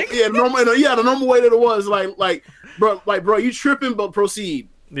 the normal way that it was. Like, bro, you tripping, but proceed.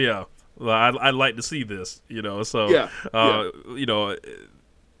 Yeah, well, I'd like to see this. You know, so you know,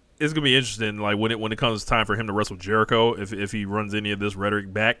 it's gonna be interesting. Like when it comes time for him to wrestle Jericho, if he runs any of this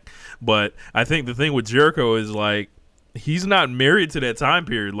rhetoric back. But I think the thing with Jericho is like he's not married to that time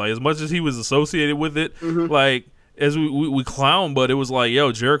period. Like as much as he was associated with it, like as we clown, but it was like,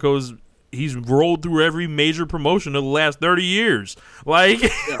 yo, he's rolled through every major promotion of the last 30 years. Like,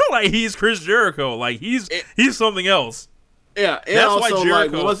 like he's Chris Jericho. Like he's something else. Yeah, and that's also why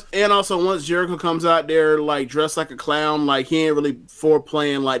Jericho. Like, once Jericho comes out there like dressed like a clown, like he ain't really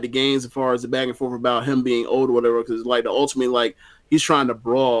playing like the games as far as the back and forth about him being old or whatever. Because like the ultimate, like he's trying to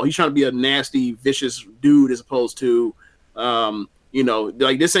brawl. He's trying to be a nasty, vicious dude as opposed to, you know,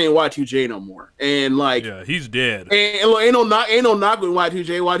 like this ain't Y2J no more. And like, yeah, he's dead. And look, ain't no knock with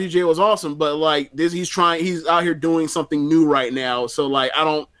Y2J. Y2J was awesome, but like this, he's out here doing something new right now. So like,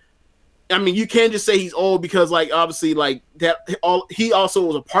 I mean, you can't just say he's old because like obviously like that. He also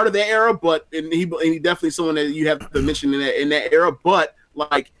was a part of that era, but he definitely someone that you have to mention in that era. But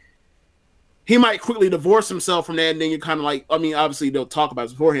like, he might quickly divorce himself from that, and then you're kind of like, I mean, obviously they'll talk about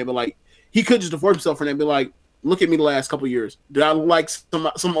it beforehand, but like he could just divorce himself from that and be like, look at me the last couple of years. Did I look like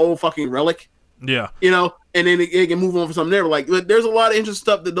some old fucking relic? Yeah. You know, and then it can move on for something there. Like, there's a lot of interesting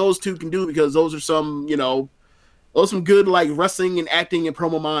stuff that those two can do because those are some, you know, some good, like, wrestling and acting and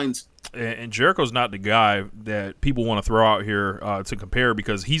promo minds. And Jericho's not the guy that people want to throw out here to compare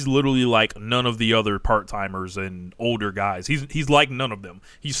because he's literally like none of the other part-timers and older guys. He's like none of them.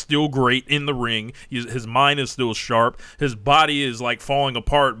 He's still great in the ring. His mind is still sharp. His body is, like, falling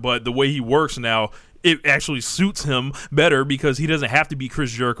apart, but the way he works now, it actually suits him better because he doesn't have to be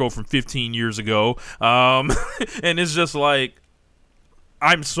Chris Jericho from 15 years ago. And it's just like,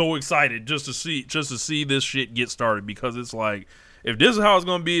 I'm so excited just to see this shit get started because it's like, if this is how it's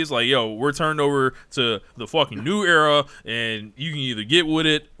going to be, it's like, yo, we're turned over to the fucking new era and you can either get with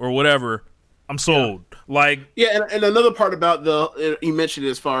it or whatever. I'm sold. Yeah. Like, yeah, and another part about you mentioned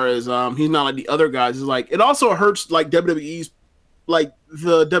as far as he's not like the other guys is like, it also hurts like WWE's, like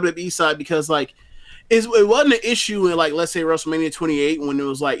the WWE side because like, it wasn't an issue in, like, let's say WrestleMania 28 when it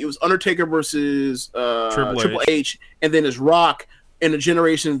was Undertaker versus Triple H, and then it's Rock in a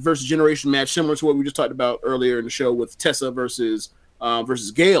generation versus generation match, similar to what we just talked about earlier in the show with Tessa versus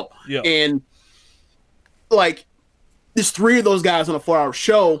Gail. Yeah. And like, there's three of those guys on a 4-hour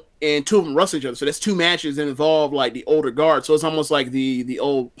show, and two of them wrestle each other. So that's two matches that involve like the older guard. So it's almost like the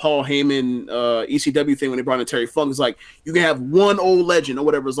old Paul Heyman ECW thing when they brought in Terry Funk. It's like you can have one old legend or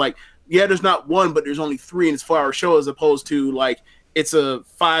whatever. It's like, yeah, there's not one, but there's only three, and it's a 4-hour show as opposed to like it's a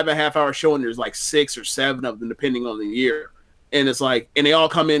 5.5-hour show and there's like 6 or 7 of them depending on the year. And it's like, and they all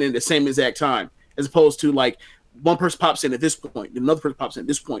come in the same exact time, as opposed to like one person pops in at this point, another person pops in at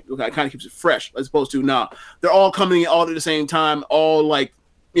this point. Okay, it kind of keeps it fresh, as opposed to they're all coming in all at the same time, all like,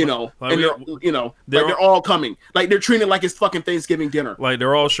 you know, like and they're all coming. Like they're treating it like it's fucking Thanksgiving dinner. Like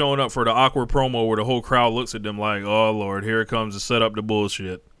they're all showing up for the awkward promo where the whole crowd looks at them like, oh Lord, here it comes to set up the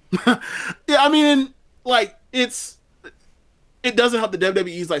bullshit. Yeah, I mean, like it doesn't help the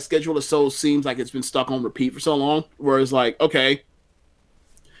WWE's like schedule is so seems like it's been stuck on repeat for so long. Whereas like, okay,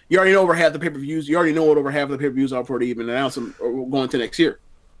 you already know over half the pay-per-views. You already know what over half of the pay-per-views are before they even announce them or going to next year.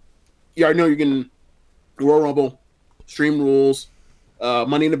 You already know you're getting Royal Rumble, Stream Rules,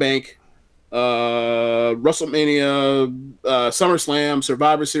 Money in the Bank, WrestleMania, SummerSlam,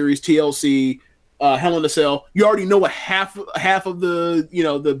 Survivor Series, TLC, Hell in a Cell. You already know what half of the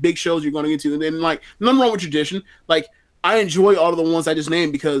the big shows you're going to get to, and then like nothing wrong with tradition. Like I enjoy all of the ones I just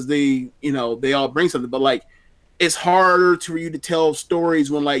named because they all bring something, but like it's harder for you to tell stories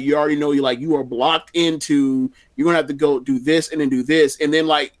when like you already know you are blocked into you're gonna have to go do this and then do this, and then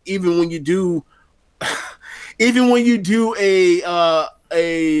like even when you do a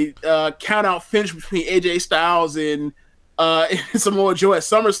count out finish between AJ Styles and Samoa Joe at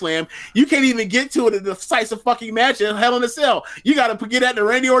SummerSlam, you can't even get to it in the decisive fucking match in Hell in a Cell. You got to get that to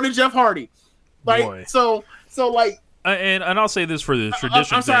Randy Orton and Jeff Hardy. Like Boy. so like. And I'll say this for the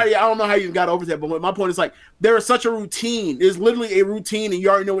tradition. I'm sorry, I don't know how you got over that, but my point is like there is such a routine. There's literally a routine, and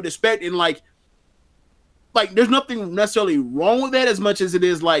you already know what to expect. And like there's nothing necessarily wrong with that as much as it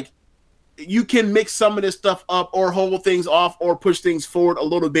is like you can mix some of this stuff up or hold things off or push things forward a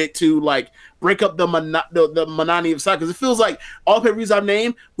little bit to like break up the monotony of side. Because it feels like all the pay-per-views I've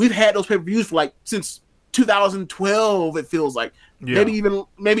named, we've had those pay-per-views for like since 2012. It feels like maybe even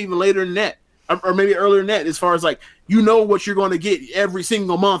later than that. Or maybe earlier than that, as far as like you know what you're going to get every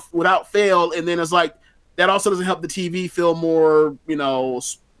single month without fail, and then it's like that also doesn't help the TV feel more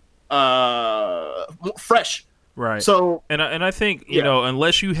fresh, right? So and I think you know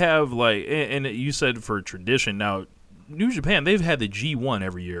unless you have like and you said for tradition now, New Japan they've had the G1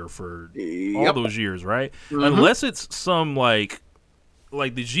 every year for all those years, right? Mm-hmm. Unless it's some like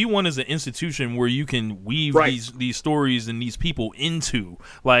the G1 is an institution where you can weave these stories and these people into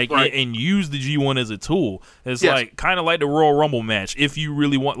and use the G1 as a tool. It's like kind of like the Royal Rumble match if you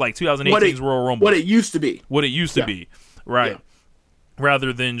really want, like 2018's Royal Rumble. What it used to be. Right. Yeah.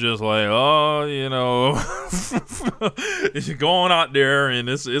 Rather than just like, it's going out there and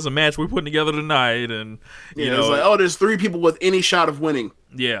it's a match we're putting together tonight, and you know, it's like, there's 3 people with any shot of winning.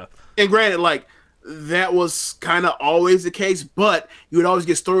 Yeah. And granted, like that was kind of always the case, but you would always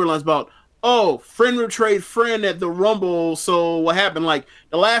get storylines about, friend betrayed friend at the Rumble. So what happened? Like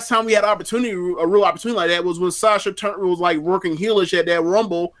the last time we had a real opportunity like that was when Sasha was like working heelish at that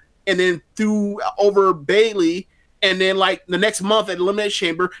Rumble, and then threw over Bayley, and then like the next month at Elimination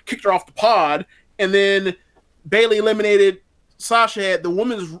Chamber kicked her off the pod, and then Bayley eliminated Sasha at the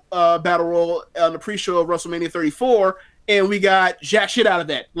women's battle royal on the pre-show of WrestleMania 34. And we got jack shit out of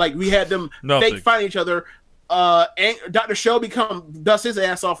that. Like we had them fake fighting each other. Dr. Shelby dusts his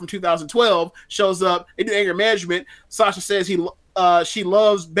ass off from 2012. Shows up. They do anger management. Sasha says she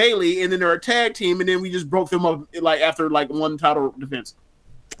loves Bayley, and then they're a tag team. And then we just broke them up like after like one title defense.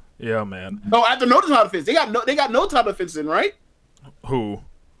 Yeah, man. No, after no title defense, they got no title defense in, right? Who?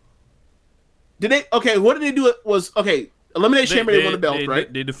 Did they? Okay, what did they do? Elimination Chamber. They won the belt,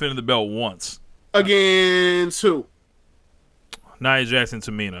 right? They defended the belt once against who? Nia Jax and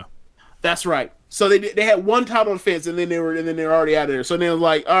Tamina. That's right. So they had one title defense, and then they were already out of there. So then it was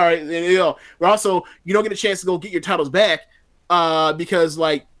like, all right, we're also you don't get a chance to go get your titles back because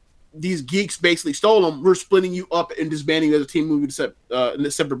like these geeks basically stole them. We're splitting you up and disbanding you as a team, moving to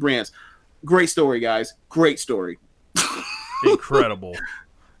separate brands. Great story, guys. Great story. Incredible.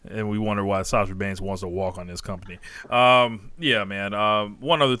 And we wonder why Sasha Banks wants to walk on this company. Yeah, man.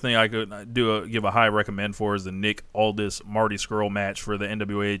 One other thing I could give a high recommend for is the Nick Aldis Marty Scurll match for the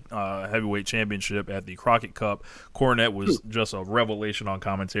NWA Heavyweight Championship at the Crockett Cup. Cornette was just a revelation on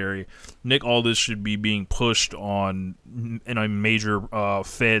commentary. Nick Aldis should be being pushed in a major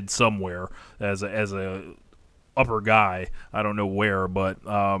fed somewhere as a upper guy. I don't know where, but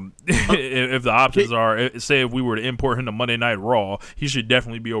if the options are, say if we were to import him to Monday Night Raw, he should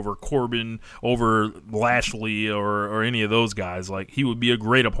definitely be over Corbin, over Lashley, or any of those guys. Like he would be a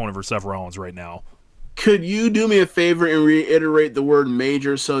great opponent for Seth Rollins right now. Could you do me a favor and reiterate the word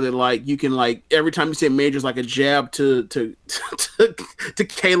major so that like you can like every time you say major is like a jab to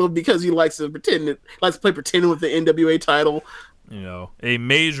Caleb because he likes to play pretending with the NWA title. You know, a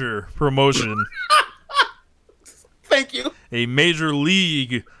major promotion. Thank you. A major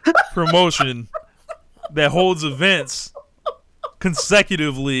league promotion that holds events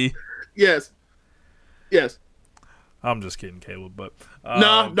consecutively. Yes. I'm just kidding, Caleb, but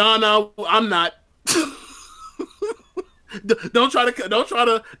no, I'm not. Don't try to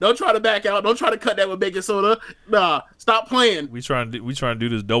back out. Don't try to cut that with baking soda. Nah, stop playing. We trying to do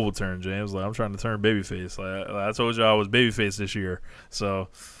this double turn, James. Like I'm trying to turn babyface. Like I told you I was babyface this year. So,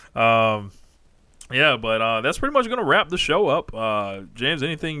 yeah, but that's pretty much gonna wrap the show up. James,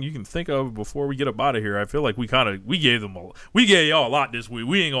 anything you can think of before we get up out of here? I feel like we gave y'all a lot this week.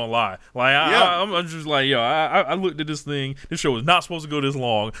 We ain't gonna lie. Like I'm just like I looked at this thing. This show was not supposed to go this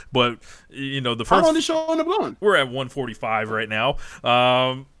long, but you know the first. How long did the show end up going? We're at 1:45 right now.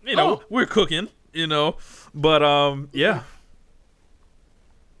 We're cooking. You know, but yeah.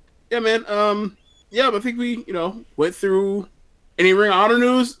 Yeah, man. But I think we went through. Any Ring of Honor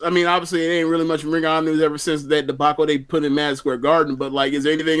news? I mean, obviously, it ain't really much Ring of Honor news ever since that debacle they put in Madison Square Garden. But like, is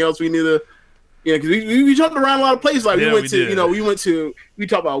there anything else we need to? Because we jumped around a lot of places. Like we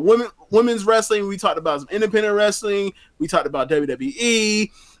talked about women's wrestling. We talked about some independent wrestling. We talked about WWE.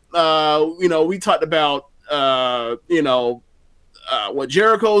 We talked about what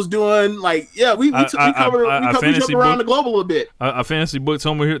Jericho's doing. Like, yeah, we jumped around the globe a little bit. I fantasy booked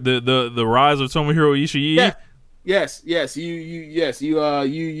Tomohiro, the rise of Tomohiro Ishii. Yeah. Yes. You just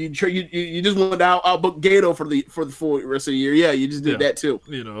wanted to outbook Gato for the full rest of the year. Yeah, you just did that too.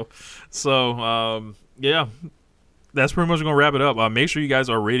 You know, so yeah, that's pretty much gonna wrap it up. Make sure you guys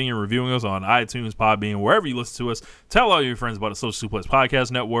are rating and reviewing us on iTunes, Podbean, wherever you listen to us. Tell all your friends about the Social Suplex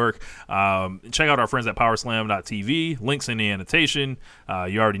Podcast Network. Check out our friends at PowerSlam.tv. Links in the annotation.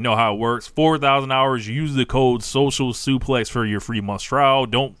 You already know how it works. 4,000 hours. Use the code Social Suplex for your free month trial.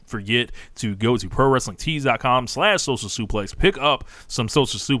 Don't forget to go to ProWrestlingTees.com/Social Suplex. Pick up some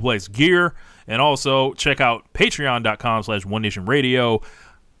Social Suplex gear, and also check out Patreon.com/OneNationRadio.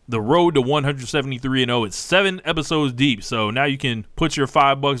 The road to 173-0. It's 7 episodes deep, so now you can put your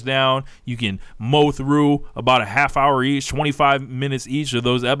 $5 down. You can mow through about a half hour each, 25 minutes each of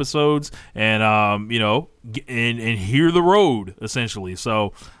those episodes, and and hear the road essentially.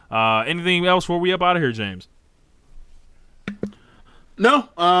 So, anything else before we up out of here, James? No,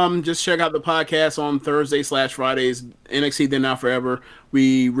 just check out the podcast on Thursday/Fridays, NXT Then Now Forever.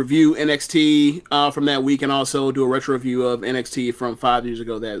 We review NXT from that week and also do a retro review of NXT from 5 years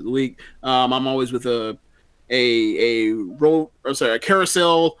ago that week. I'm always with a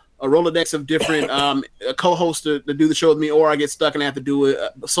carousel, a Rolodex of different co-hosts to do the show with me, or I get stuck and I have to do it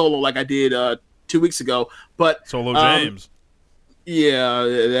solo like I did 2 weeks ago. But Solo James.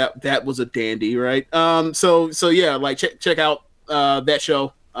 Yeah, that was a dandy, right? So yeah, like check out that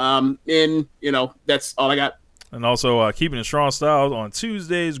show, and that's all I got. And also Keeping It Strong Style on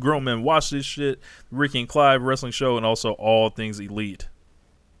Tuesdays. Grown Men Watch This Shit, Ricky and Clive Wrestling Show, and also All Things Elite.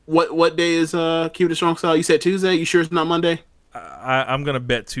 What day is Keeping It Strong Style? You said Tuesday. You sure it's not Monday? I'm gonna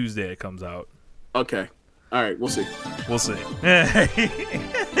bet Tuesday it comes out. Okay, all right, we'll see.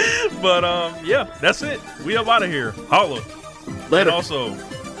 But yeah, that's it. We up out of here. Holla later. And also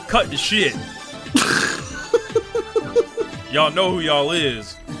cut the shit. Y'all know who y'all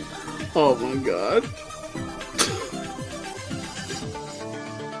is. Oh my god.